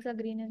 Some snakes are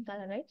green in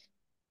color, right?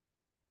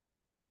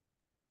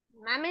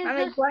 Ma'am,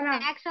 Ma'am, iguana.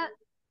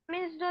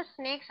 means those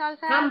snakes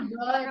also Ma'am, have birds.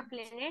 color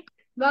planet.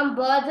 Ma'am,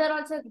 birds are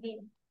also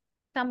green.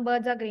 Some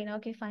birds are green.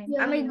 Okay, fine.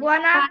 Ma'am,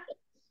 iguana.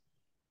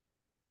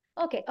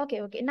 Okay.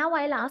 Now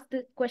I'll ask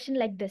the question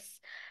like this.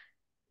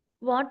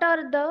 What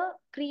are the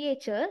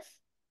creatures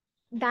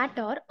that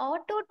are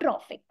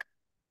autotrophic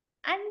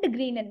and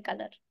green in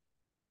color?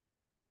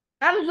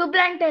 Ma'am,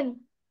 zooplankton.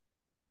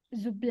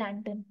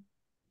 Zooplankton.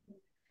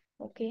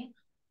 Okay.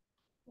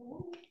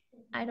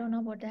 I don't know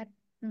about that.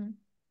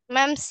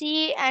 Ma'am,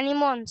 sea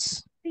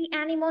anemones. The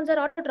anemones are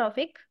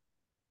autotrophic.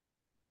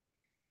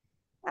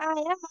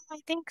 Yeah, I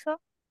think so.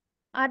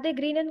 Are they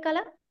green in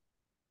color?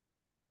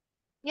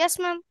 Yes,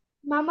 ma'am.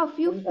 Ma'am, a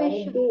few And fish.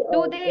 currently,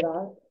 Do they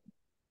grass.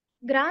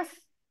 Grass.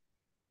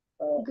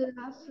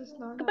 Grass is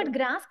not. But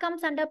grass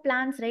comes under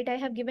plants, right? I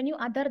have given you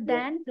other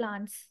than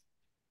plants.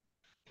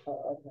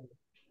 Okay.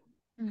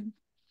 Mm.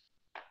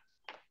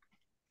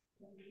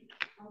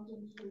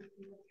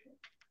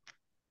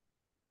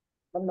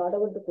 I'm not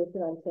about the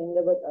question. I'm saying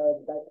about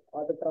that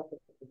autotrophic.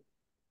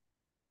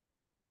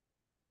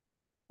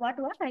 What?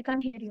 I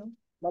can't hear you.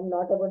 I'm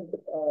not about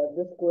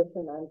this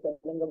question. I'm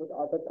telling about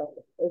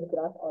autotrophic. Is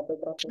grass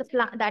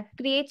autotrophic? That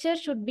creature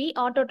should be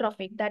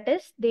autotrophic. That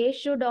is, they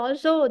should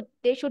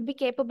be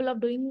capable of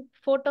doing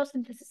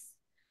photosynthesis.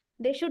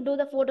 They should do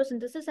the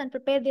photosynthesis and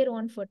prepare their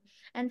own food.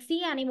 And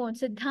sea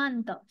anemones,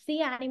 Siddhanta.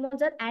 Sea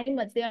anemones are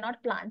animals. They are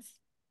not plants.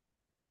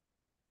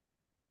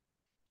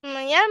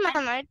 Yeah,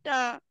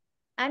 ma'am.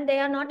 And they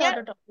are not Yeah.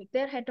 autotrophic.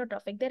 They are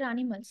heterotrophic. They are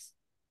animals.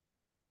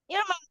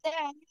 Yeah, ma'am. They're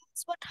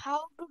animals, but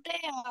how do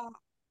they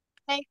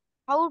like?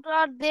 How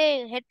are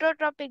they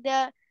heterotrophic?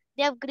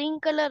 They have green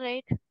color,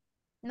 right?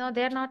 No,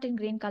 they are not in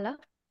green color.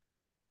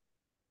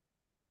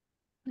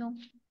 No.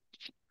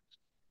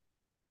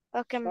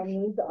 Okay, ma'am. Some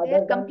means They other are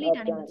than complete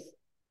plant. animals.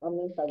 Some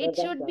means other It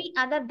than should plant. be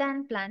other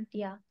than plant,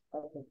 yeah.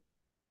 Okay.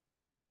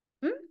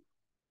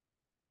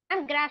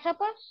 And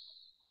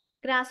grasshoppers?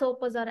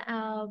 Grasshoppers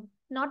are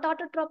not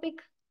autotrophic.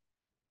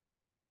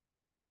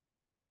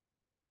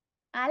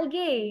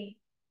 Algae.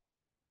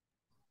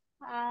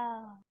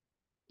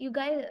 You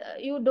guys,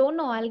 you don't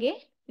know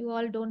algae? You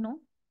all don't know?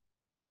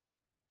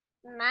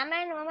 Ma'am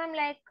and ma'am,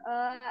 like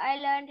I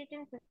learned it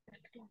in 5th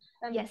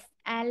class. Yes,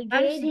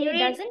 algae seaweed.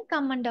 doesn't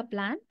come under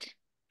plant.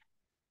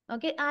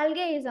 Okay,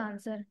 algae is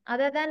answer.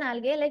 Other than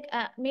algae, like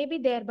maybe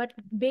there, but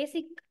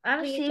basic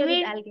creature is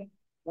Seaweed. algae.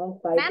 Ma'am,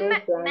 Ma'am, I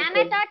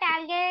phytoplankton. thought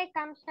algae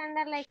comes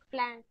under like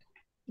plant.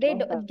 They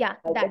Ma'am, do, yeah,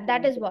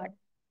 that is phytoplankton. what.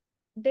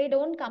 They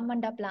don't come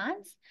under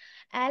plants.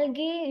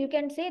 Algae, you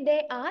can say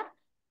they are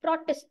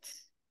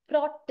protists.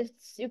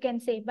 Protists, you can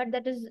say, but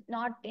that is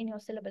not in your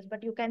syllabus.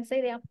 But you can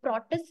say they are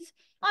protists,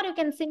 or you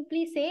can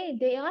simply say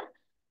they are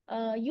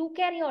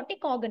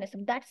eukaryotic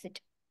organism. That's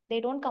it. They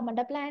don't come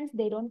under plants.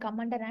 They don't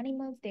come under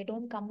animals. They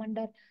don't come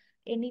under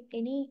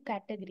any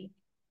category.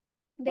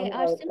 They Ma'am,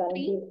 are simply,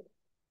 currently,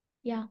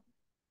 yeah.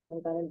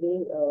 I'm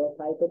currently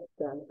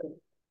phytoplankton.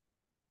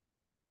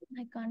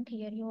 I can't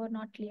hear you. Are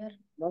not clear.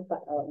 Ma'am,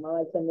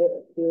 I send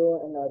it to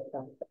you in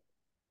chat.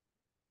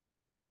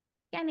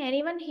 Can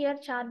anyone hear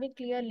Charvi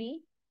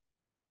clearly?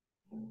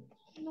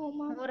 No,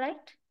 ma'am. No,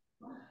 right?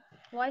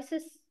 Voice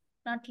is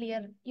not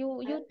clear.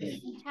 You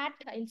chat.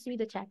 I'll see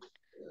the chat.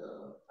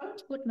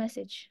 Good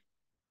message.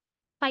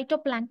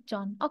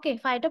 Phytoplankton. Okay,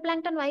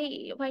 phytoplankton.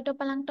 Why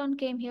phytoplankton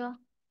came here?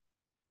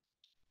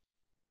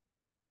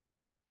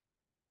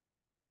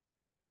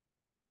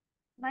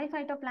 Why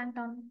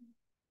phytoplankton?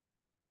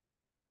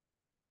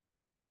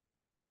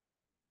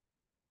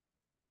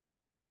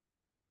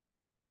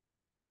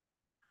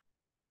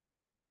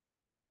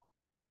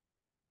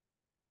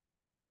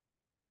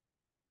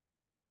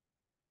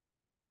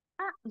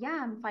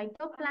 Yeah,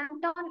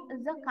 phytoplankton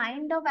is a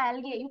kind of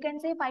algae. You can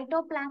say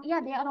phytoplankton.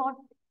 Yeah, they are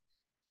all.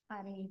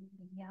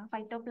 Yeah,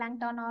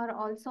 phytoplankton are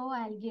also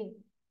algae.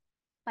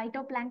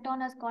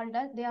 Phytoplankton is called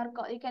as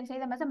you can say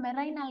them as a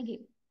marine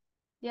algae.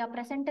 They are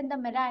present in the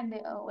marine,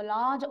 the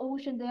large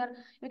ocean. They are,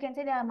 you can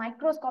say they are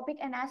microscopic,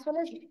 and as well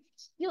as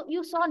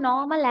you saw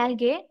normal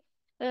algae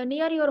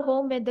near your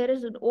home where there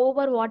is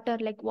over water,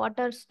 like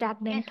water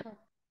stagnant. Yes, ma'am.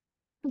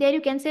 There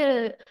you can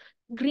say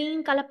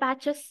green color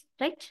patches,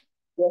 right?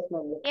 Yes,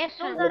 ma'am. Yes,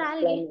 Those ma'am. are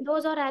algae.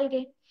 Those are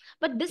algae.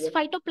 But this Yes.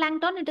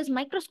 phytoplankton, it is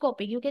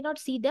microscopic. You cannot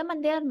see them,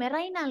 and they are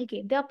marine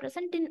algae. They are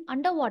present in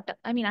underwater.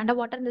 I mean,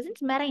 underwater in the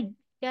sense marine.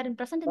 They are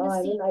present in the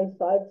I sea. mean, I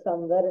saw it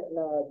somewhere in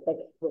a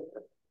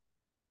textbook.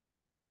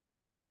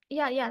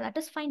 Yeah, that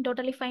is fine,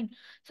 totally fine.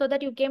 So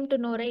that you came to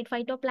know, right?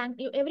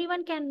 Phytoplankton,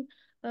 everyone can,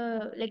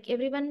 like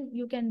everyone,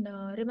 you can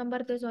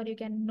remember this or you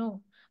can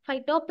know.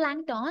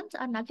 Phytoplanktons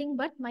are nothing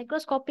but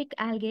microscopic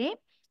algae.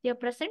 They are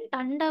present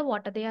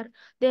underwater.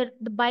 They're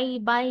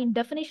by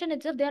definition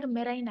itself, they are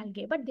marine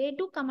algae, but they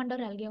do come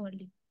under algae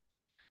only.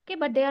 Okay,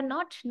 but they are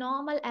not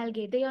normal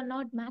algae. They are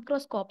not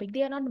macroscopic.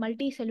 They are not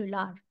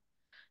multicellular.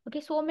 Okay,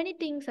 so many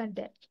things are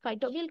there.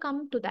 We'll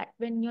come to that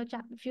when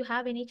if you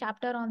have any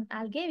chapter on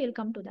algae, we'll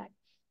come to that.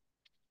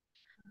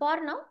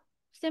 For now,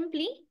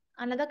 simply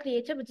another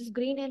creature which is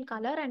green in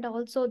color, and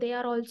also they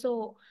are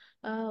also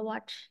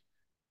what?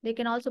 They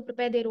can also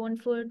prepare their own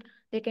food.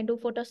 They can do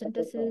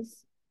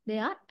photosynthesis. They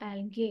are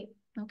algae.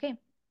 Okay.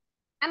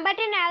 And but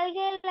in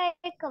algae,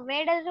 like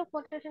where does the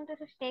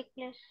photosynthesis take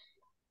place?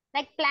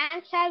 Like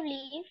plants have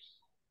leaves.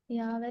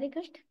 Yeah, very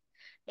good.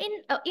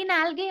 In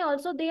algae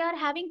also they are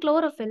having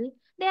chlorophyll.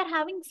 They are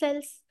having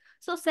cells.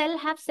 So cell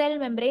have cell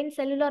membrane,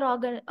 cellular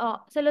organs.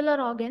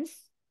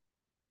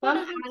 Ma'am,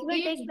 Photosynthesis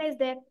will take place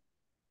there.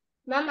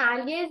 Ma'am,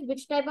 algae is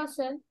which type of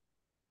cell?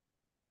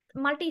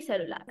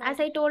 Multicellular. As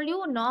I told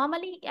you,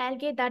 normally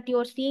algae that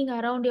you're seeing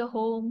around your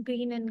home,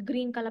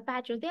 green color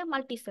patches, they are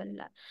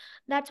multicellular.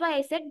 That's why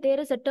I said there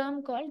is a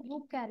term called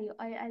eukaryotic.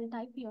 I'll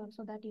type here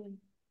so that you'll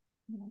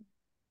know.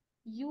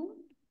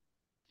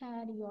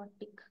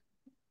 Eukaryotic.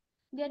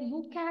 They are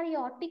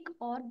eukaryotic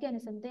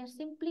organisms.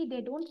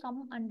 They don't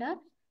come under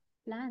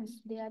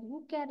plants. They are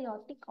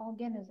eukaryotic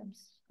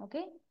organisms.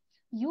 Okay.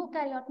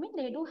 Eukaryote means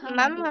they do have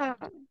Ma'am,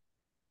 multiple.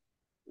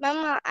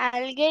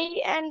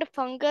 algae and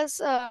fungus,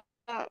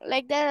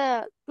 like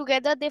the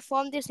together they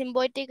form the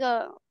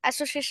symbiotic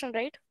association,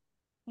 right?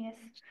 Yes.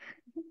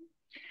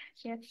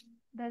 Yes.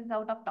 That is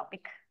out of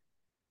topic.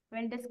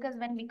 We'll discuss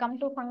when we come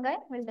to fungi.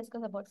 We'll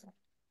discuss about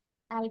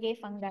algae,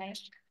 fungi,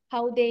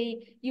 how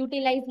they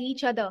utilize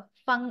each other.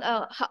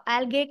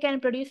 Algae can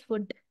produce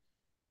food,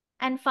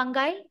 and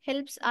fungi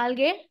helps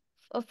algae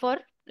for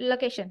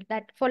location.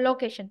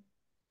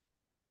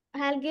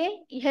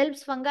 Algae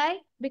helps fungi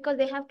because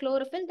they have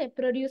chlorophyll. They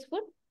produce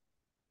food.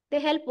 They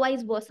help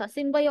vice versa.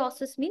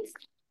 Symbiosis means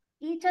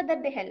each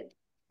other they help.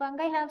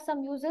 Fungi have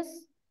some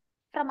uses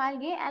from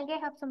algae. Algae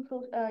have some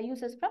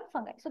uses from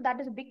fungi. So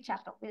that is a big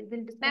chapter. We'll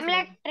discuss Ma'am, later.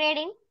 like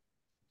trading?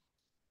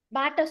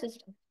 Barter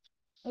system.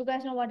 You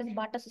guys know what is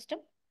barter system?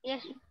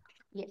 Yes.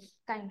 Yes,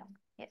 kind of.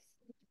 Yes.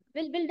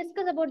 We'll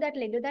discuss about that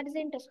later. That is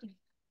interesting.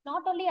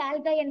 Not only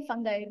algae and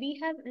fungi, we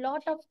have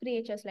lot of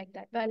creatures like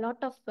that. A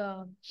lot of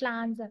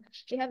plants.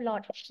 We have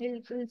lot.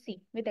 We'll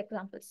see with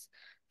examples.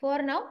 For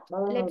now,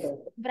 let's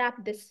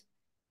wrap this.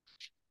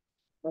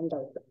 One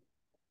doubt.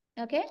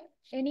 Okay.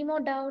 Any more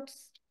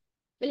doubts?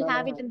 We'll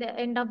have it in the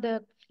end of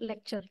the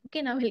lecture.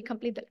 Okay. Now we'll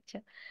complete the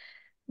lecture.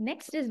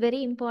 Next is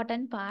very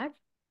important part.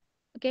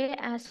 Okay.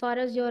 As far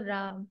as your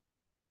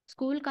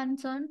school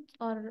concern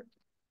or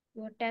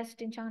your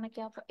test in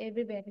Chanakya, for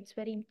everywhere, it's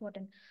very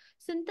important.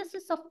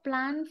 Synthesis of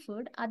plant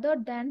food other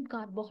than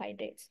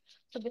carbohydrates.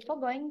 So before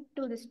going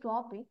to this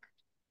topic,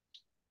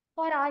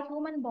 for our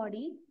human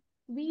body,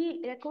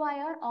 we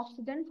require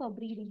oxygen for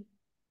breathing.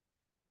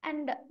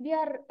 And we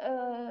are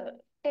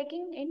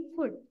taking in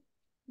food.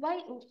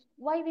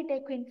 Why we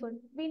take in food?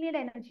 We need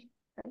energy.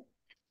 Right?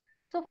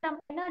 So from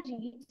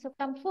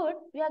food,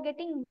 we are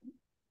getting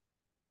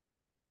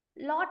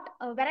lot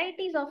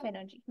varieties of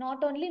energy,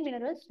 not only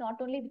minerals, not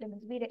only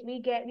vitamins.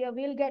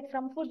 We'll get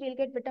from food, we'll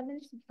get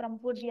vitamins. From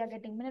food, we are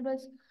getting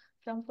minerals.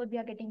 From food, we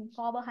are getting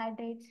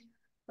carbohydrates,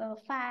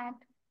 fat,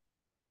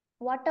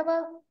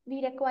 whatever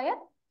we require.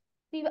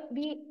 We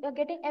are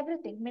getting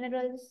everything,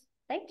 minerals,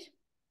 right?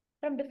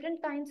 From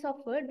different kinds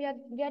of food, we are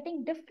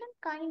getting different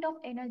kind of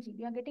energy.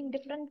 We are getting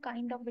different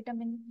kind of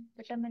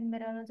vitamin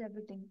minerals,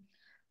 everything.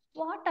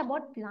 What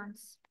about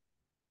plants?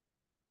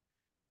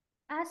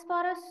 As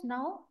far as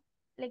now,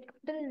 like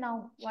till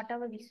now,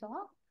 whatever we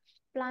saw,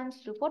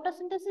 plants do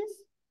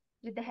photosynthesis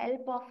with the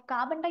help of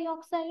carbon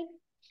dioxide.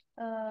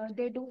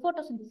 They do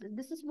photosynthesis.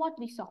 This is what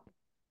we saw.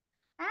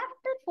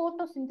 After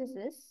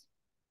photosynthesis,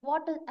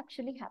 what is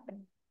actually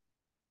happening?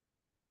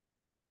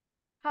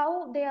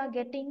 How they are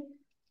getting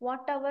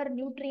whatever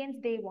nutrients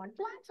they want.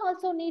 Plants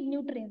also need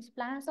nutrients.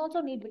 Plants also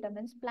need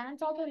vitamins.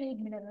 Plants also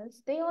need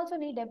minerals. They also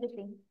need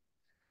everything.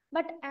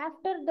 But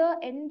after the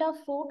end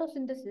of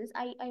photosynthesis,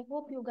 I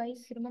hope you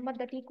guys remember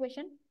that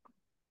equation.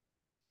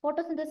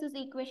 Photosynthesis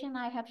equation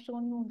I have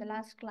shown you in the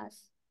last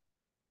class,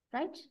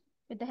 right?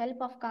 With the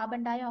help of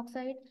carbon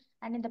dioxide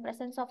and in the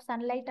presence of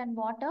sunlight and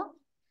water,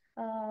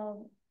 uh,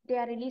 they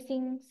are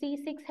releasing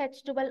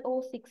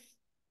C6H12O6,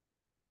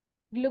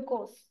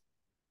 glucose.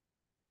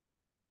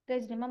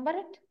 Guys, remember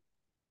it?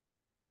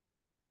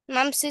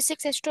 Ma'am,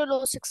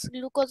 C6H12O6,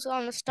 glucose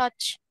on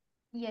starch.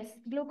 Yes,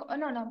 no,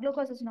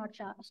 glucose is not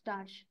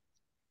starch.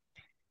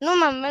 No,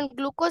 ma'am, when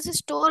glucose is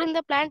stored in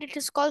the plant, it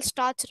is called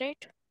starch,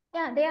 right?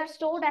 Yeah, they are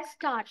stored as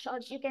starch, or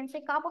you can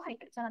say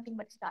carbohydrates are nothing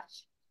but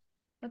starch.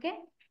 Okay?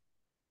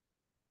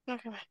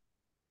 Okay, ma'am.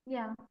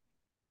 Yeah.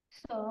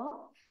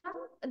 So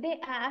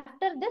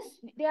after this,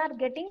 they are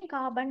getting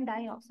carbon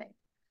dioxide.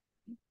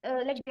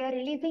 Like they are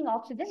releasing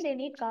oxygen, they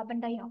need carbon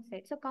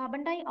dioxide. So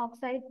carbon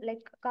dioxide,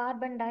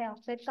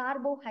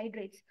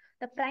 carbohydrates.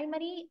 The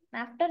primary,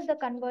 after the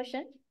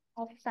conversion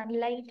of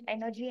sunlight,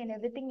 energy, and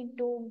everything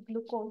into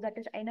glucose, that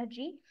is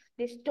energy,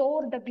 they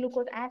store the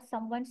glucose, as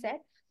someone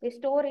said, they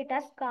store it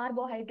as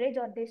carbohydrates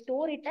or they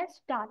store it as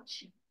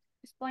starch.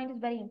 This point is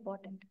very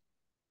important.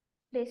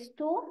 They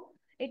store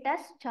it as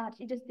starch.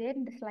 It is there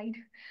in the slide.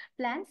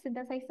 Plant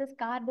synthesizes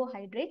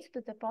carbohydrates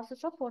through the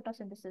process of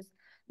photosynthesis.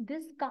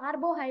 This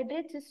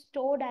carbohydrates is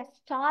stored as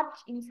starch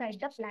inside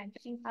the plant.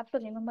 You have to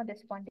remember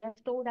this point. They are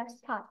stored as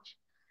starch.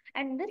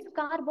 And this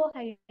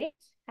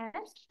carbohydrates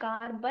has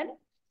carbon,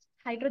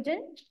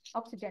 hydrogen,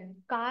 oxygen.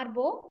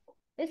 Carbo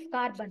is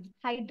carbon.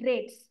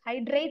 Hydrates.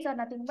 Hydrates are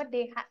nothing but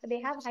they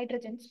have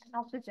hydrogens and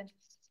oxygen.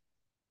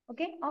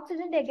 Okay,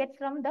 oxygen they get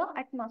from the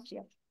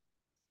atmosphere.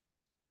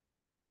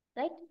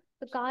 Right?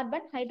 So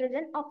carbon,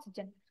 hydrogen,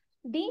 oxygen.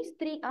 These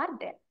three are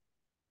there.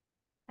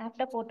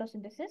 After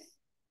photosynthesis,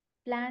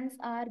 plants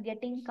are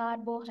getting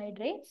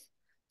carbohydrates.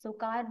 So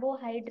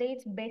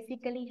carbohydrates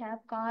basically have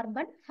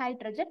carbon,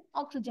 hydrogen,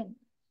 oxygen.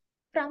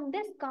 From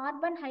this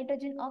carbon,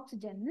 hydrogen,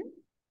 oxygen,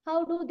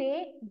 how do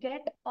they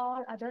get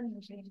all other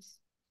nutrients?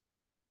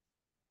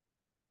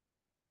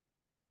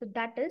 So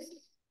that is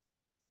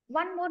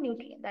one more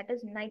nutrient, that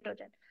is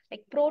nitrogen,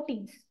 like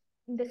proteins.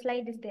 In the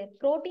slide is there.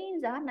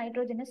 Proteins are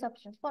nitrogenous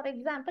substance. For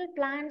example,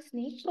 plants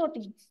need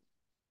proteins.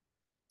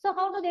 So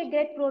how do they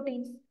get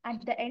proteins?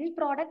 At the end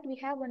product, we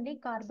have only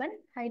carbon,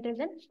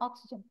 hydrogen,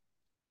 oxygen.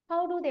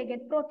 How do they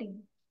get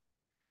protein?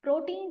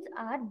 Proteins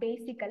are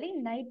basically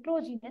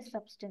nitrogenous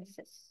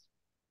substances,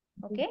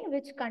 okay,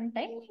 which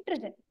contain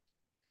nitrogen.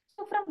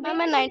 So from where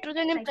Ma'am, do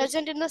nitrogen they is get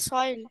present in the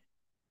soil.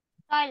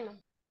 Soil, ma'am.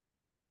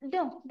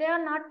 No, they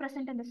are not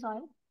present in the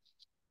soil.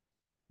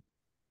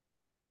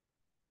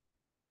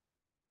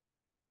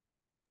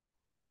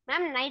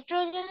 Ma'am,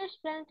 nitrogen is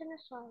present in the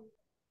soil.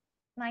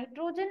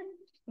 Nitrogen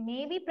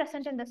may be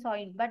present in the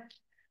soil, but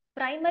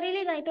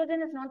primarily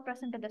nitrogen is not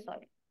present in the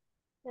soil.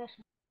 Yes.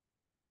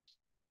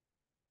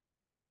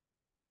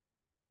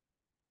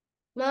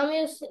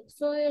 Ma'am,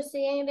 so you're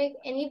saying like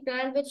any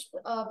plant which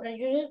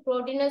produces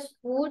protein as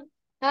food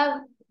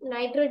have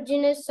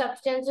nitrogenous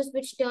substances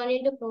which turn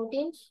into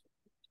proteins?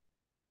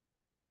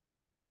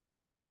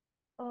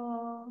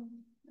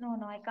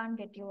 No, I can't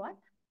get you what.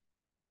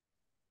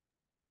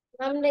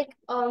 Ma'am, like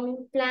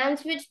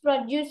plants which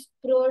produce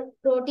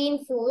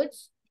protein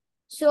foods,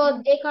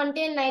 so they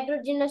contain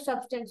nitrogenous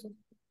substances.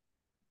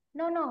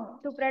 No.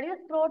 To produce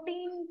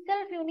protein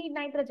itself, you need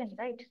nitrogen,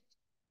 right?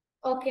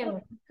 Okay, ma'am.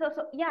 So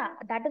yeah,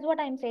 that is what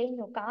I'm saying.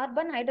 So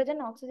carbon, hydrogen,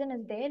 oxygen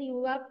is there.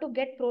 You have to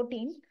get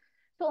protein.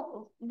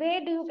 So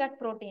where do you get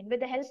protein? With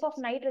the help of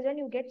nitrogen,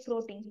 you get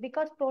proteins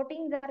because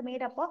proteins are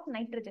made up of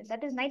nitrogen.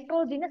 That is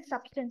nitrogenous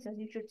substances,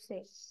 you should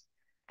say.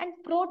 And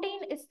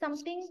protein is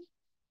something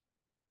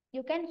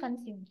you can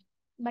consume.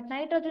 But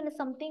nitrogen is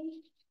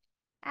something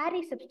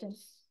airy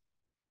substance.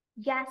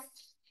 Gas.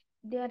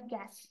 They are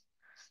gas.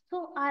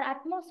 So our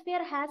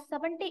atmosphere has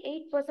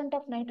 78%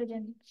 of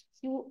nitrogen.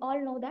 You all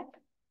know that?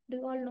 Do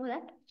you all know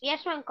that?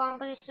 Yes, ma'am.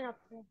 Composition of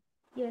food.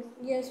 Yes.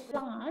 Yes.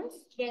 Plants.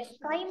 Yes.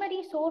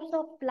 Primary source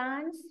of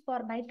plants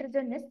for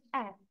nitrogen is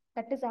air.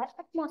 That is our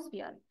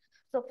atmosphere.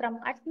 So from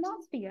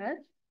atmosphere,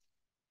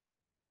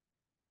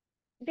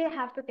 they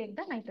have to take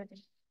the nitrogen.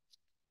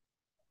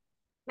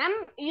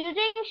 Ma'am,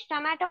 using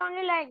tomato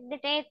only, like they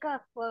take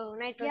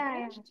nitrogen.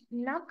 Yeah.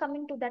 Now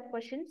coming to that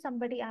question,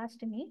 somebody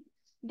asked me,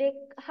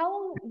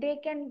 how they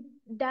can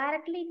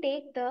directly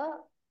take the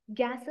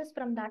gases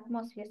from the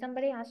atmosphere.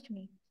 Somebody asked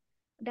me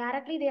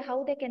directly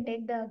how they can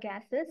take the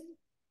gases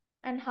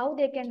and how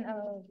they can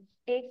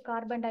take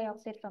carbon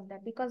dioxide from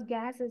that, because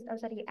gas is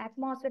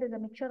atmosphere is a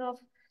mixture of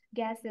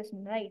gases,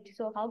 right?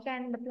 So how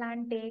can the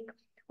plant take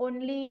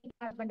only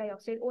carbon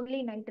dioxide,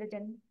 only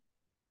nitrogen?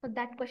 So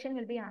that question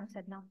will be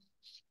answered now.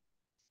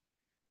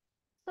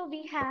 So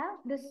we have,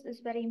 this is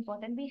very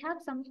important, we have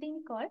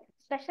something called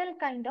special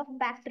kind of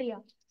bacteria,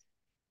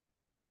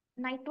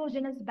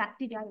 nitrogenous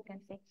bacteria, you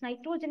can say.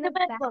 Nitrogenous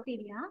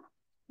bacteria,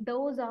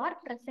 those are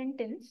present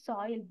in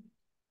soil.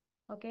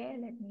 Okay,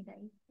 let me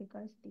write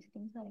because these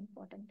things are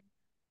important.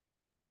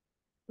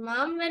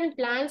 Ma'am, when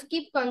plants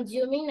keep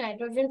consuming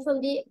nitrogen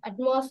from the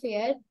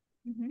atmosphere,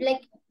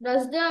 like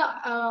does the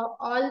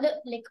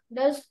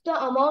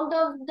amount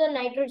of the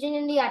nitrogen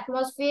in the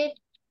atmosphere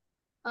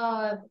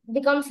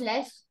becomes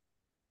less?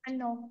 And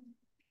no,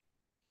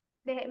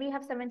 we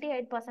have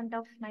 78%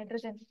 of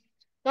nitrogen.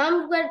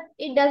 Ma'am, but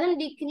it doesn't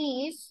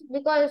decrease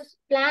because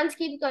plants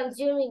keep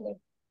consuming it.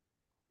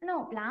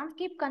 No, plants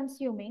keep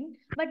consuming,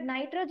 but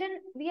nitrogen,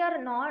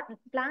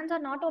 plants are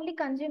not only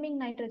consuming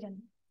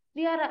nitrogen.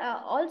 We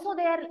are also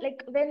there,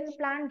 like when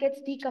plant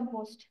gets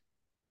decomposed,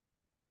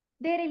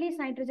 they release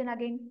nitrogen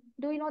again.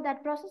 Do you know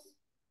that process?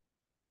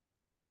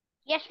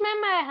 Yes,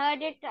 ma'am. I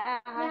heard it. I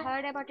Yeah.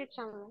 heard about it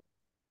somewhere.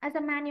 As a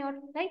manure,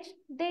 right?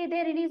 They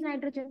release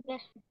nitrogen.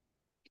 Yes.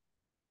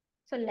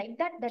 So like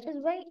that, that is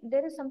why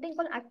there is something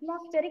called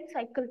atmospheric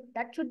cycle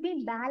that should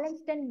be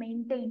balanced and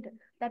maintained.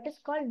 That is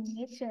called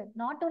nature.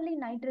 Not only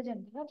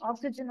nitrogen, you know,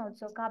 oxygen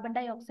also, carbon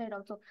dioxide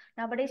also.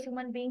 Nowadays,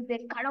 human beings, they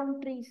cut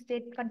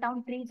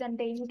down trees and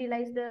they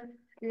utilize the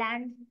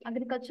land,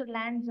 agricultural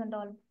lands and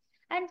all.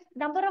 And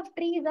number of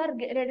trees are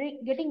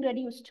getting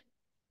reduced.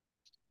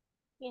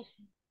 Yes.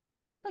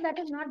 So that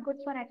is not good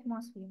for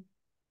atmosphere,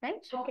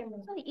 right? Okay.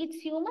 So it's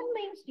human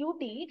beings'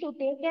 duty to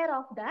take care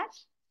of that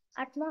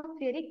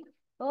atmospheric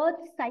earth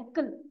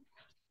cycle.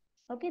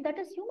 Okay, that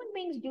is human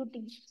beings'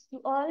 duty.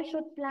 You all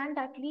should plant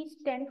at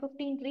least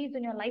 10-15 trees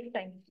in your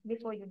lifetime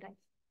before you die.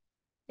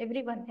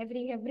 Everyone,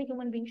 every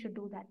human being should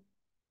do that.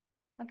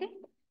 Okay?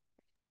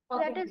 So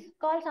that is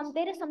called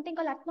there is something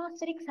called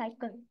atmospheric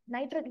cycle.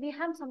 We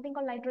have something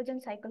called nitrogen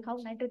cycle, how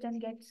nitrogen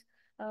gets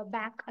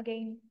back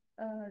again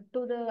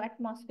to the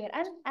atmosphere.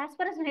 And as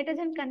far as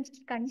nitrogen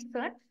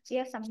concerned, we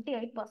have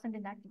 78%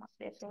 in the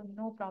atmosphere. So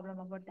no problem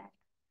about that.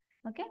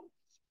 Okay?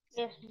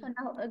 Yes. So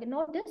now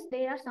note this,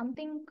 there are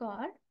something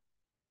called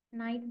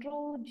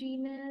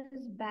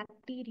nitrogenous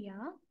bacteria.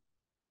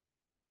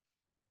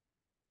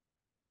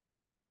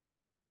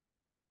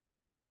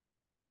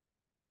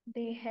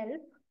 They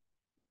help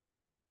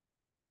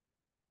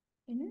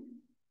in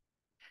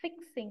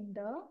fixing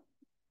the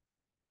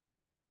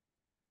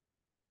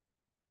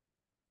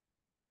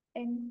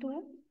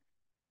N2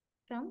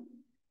 from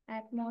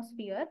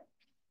atmosphere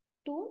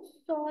to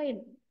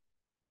soil.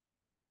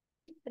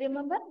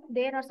 Remember,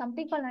 there are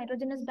something called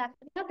nitrogenous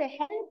bacteria. They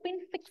help in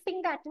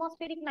fixing the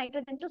atmospheric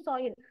nitrogen to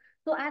soil.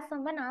 So as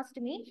someone asked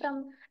me,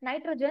 from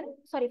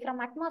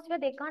atmosphere,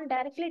 they can't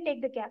directly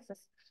take the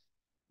gases.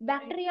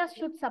 Bacteria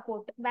should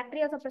support.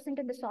 Bacteria are present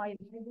in the soil.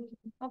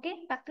 Okay,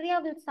 bacteria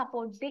will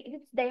support.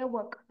 It's their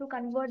work to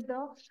convert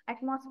the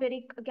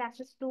atmospheric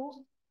gases to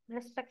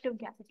respective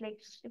gases. Like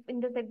if in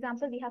this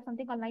example, we have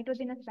something called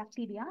nitrogenous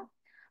bacteria.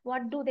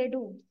 What do?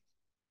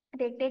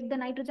 They take the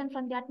nitrogen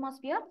from the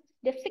atmosphere.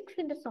 They fix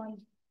in the soil.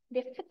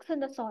 They fix in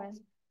the soil.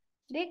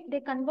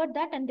 They convert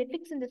that and they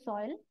fix in the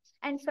soil.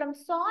 And from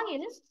soil,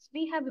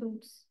 we have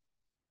roots.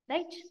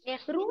 Right?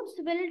 Yes. Roots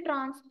will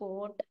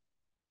transport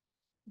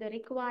the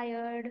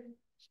required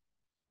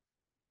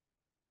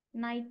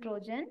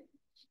nitrogen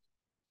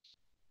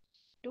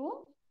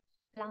to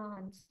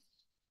plants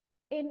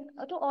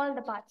to all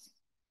the parts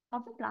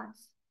of the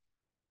plants.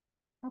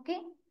 Okay,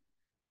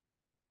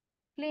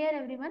 clear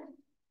everyone?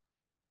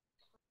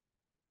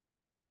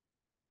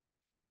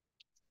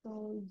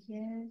 So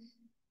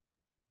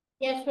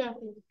Yes, ma'am.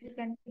 you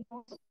can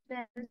know.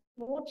 There is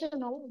more to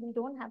know. We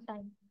don't have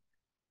time.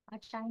 Our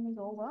time is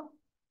over.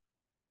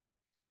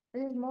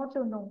 There is more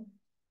to know.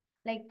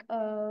 Like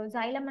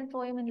xylem and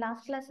phloem. In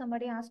last class,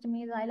 somebody asked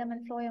me xylem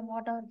and phloem.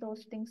 What are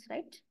those things,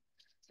 right?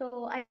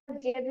 So I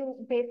just gave you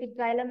basic.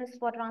 Xylem is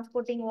for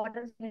transporting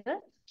water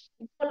mineral.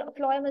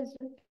 Phloem is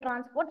to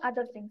transport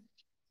other things.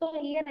 So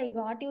here I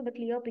got you the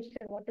clear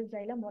picture. What is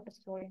xylem? What is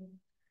phloem?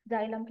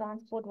 Xylem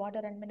transport water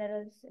and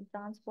minerals,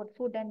 transport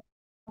food and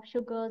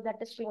sugars.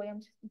 That is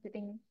phloem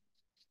thing.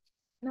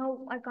 Now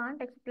I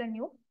can't explain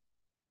you.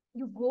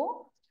 You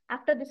go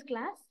after this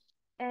class.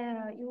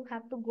 You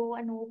have to go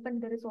and open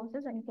the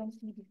resources and you can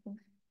see these things.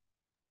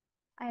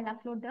 I'll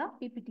upload the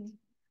PPT.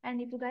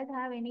 And if you guys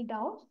have any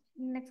doubts,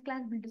 next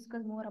class we'll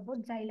discuss more about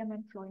xylem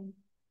and phloem.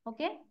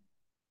 Okay?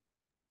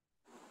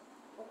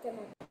 Okay,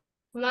 ma'am.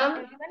 Let Ma'am,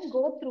 everyone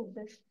go through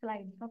this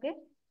slide. Okay?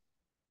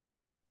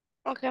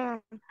 Okay,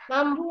 ma'am.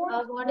 ma'am, You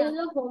want? what is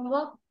the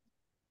homework?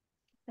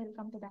 We'll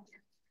come to that.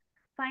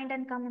 Find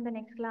and come in the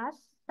next class.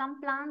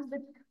 Some plants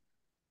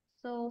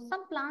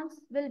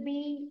will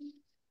be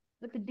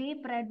with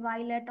deep red,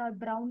 violet, or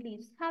brown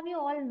leaves. Have you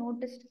all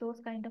noticed those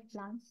kind of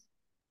plants?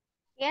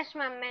 Yes,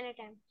 ma'am, many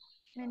times.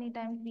 Many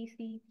times we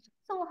see.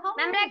 So how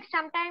Ma'am, many? like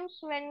sometimes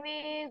when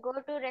we go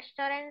to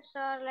restaurants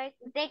or like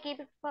they keep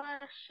it for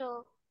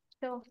show.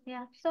 So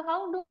yeah. So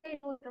how do they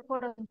do the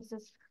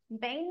photosynthesis?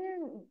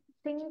 Main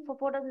thing for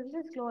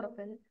photosynthesis is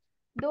chlorophyll.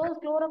 Those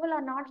chlorophyll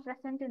are not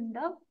present in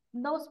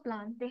those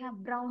plants. They have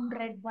brown,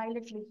 red,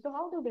 violet leaves. So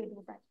how do they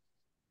do that?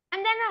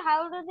 And then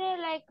how do they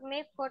like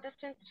make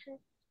photosynthesis?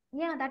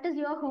 Yeah, that is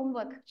your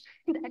homework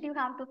that you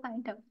have to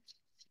find out.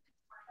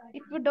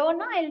 If you don't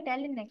know, I'll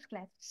tell in next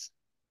class.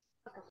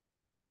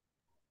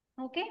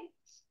 Okay.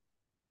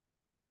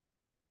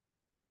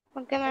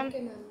 Okay, ma'am.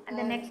 Okay, ma'am. And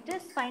the next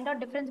is find out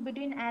difference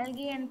between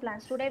algae and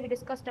plants. Today we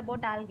discussed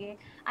about algae.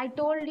 I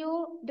told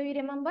you, do you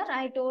remember?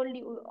 I told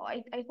you,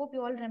 I hope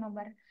you all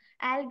remember.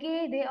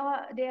 Algae,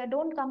 they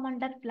don't come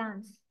under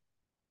plants.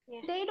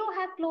 Yes. They do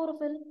have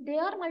chlorophyll. They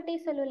are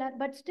multicellular,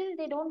 but still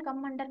they don't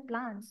come under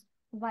plants.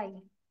 Why?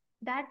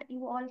 That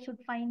you all should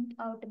find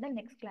out in the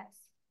next class.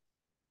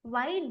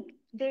 Why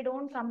they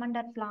don't come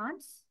under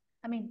plants?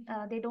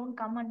 They don't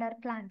come under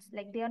plants.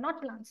 Like they are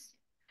not plants.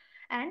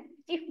 And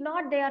if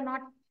not, they are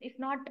not. If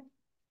not,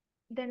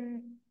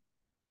 then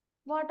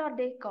what are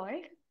they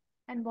called?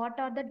 And what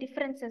are the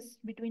differences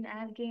between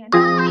algae and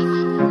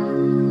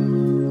plants?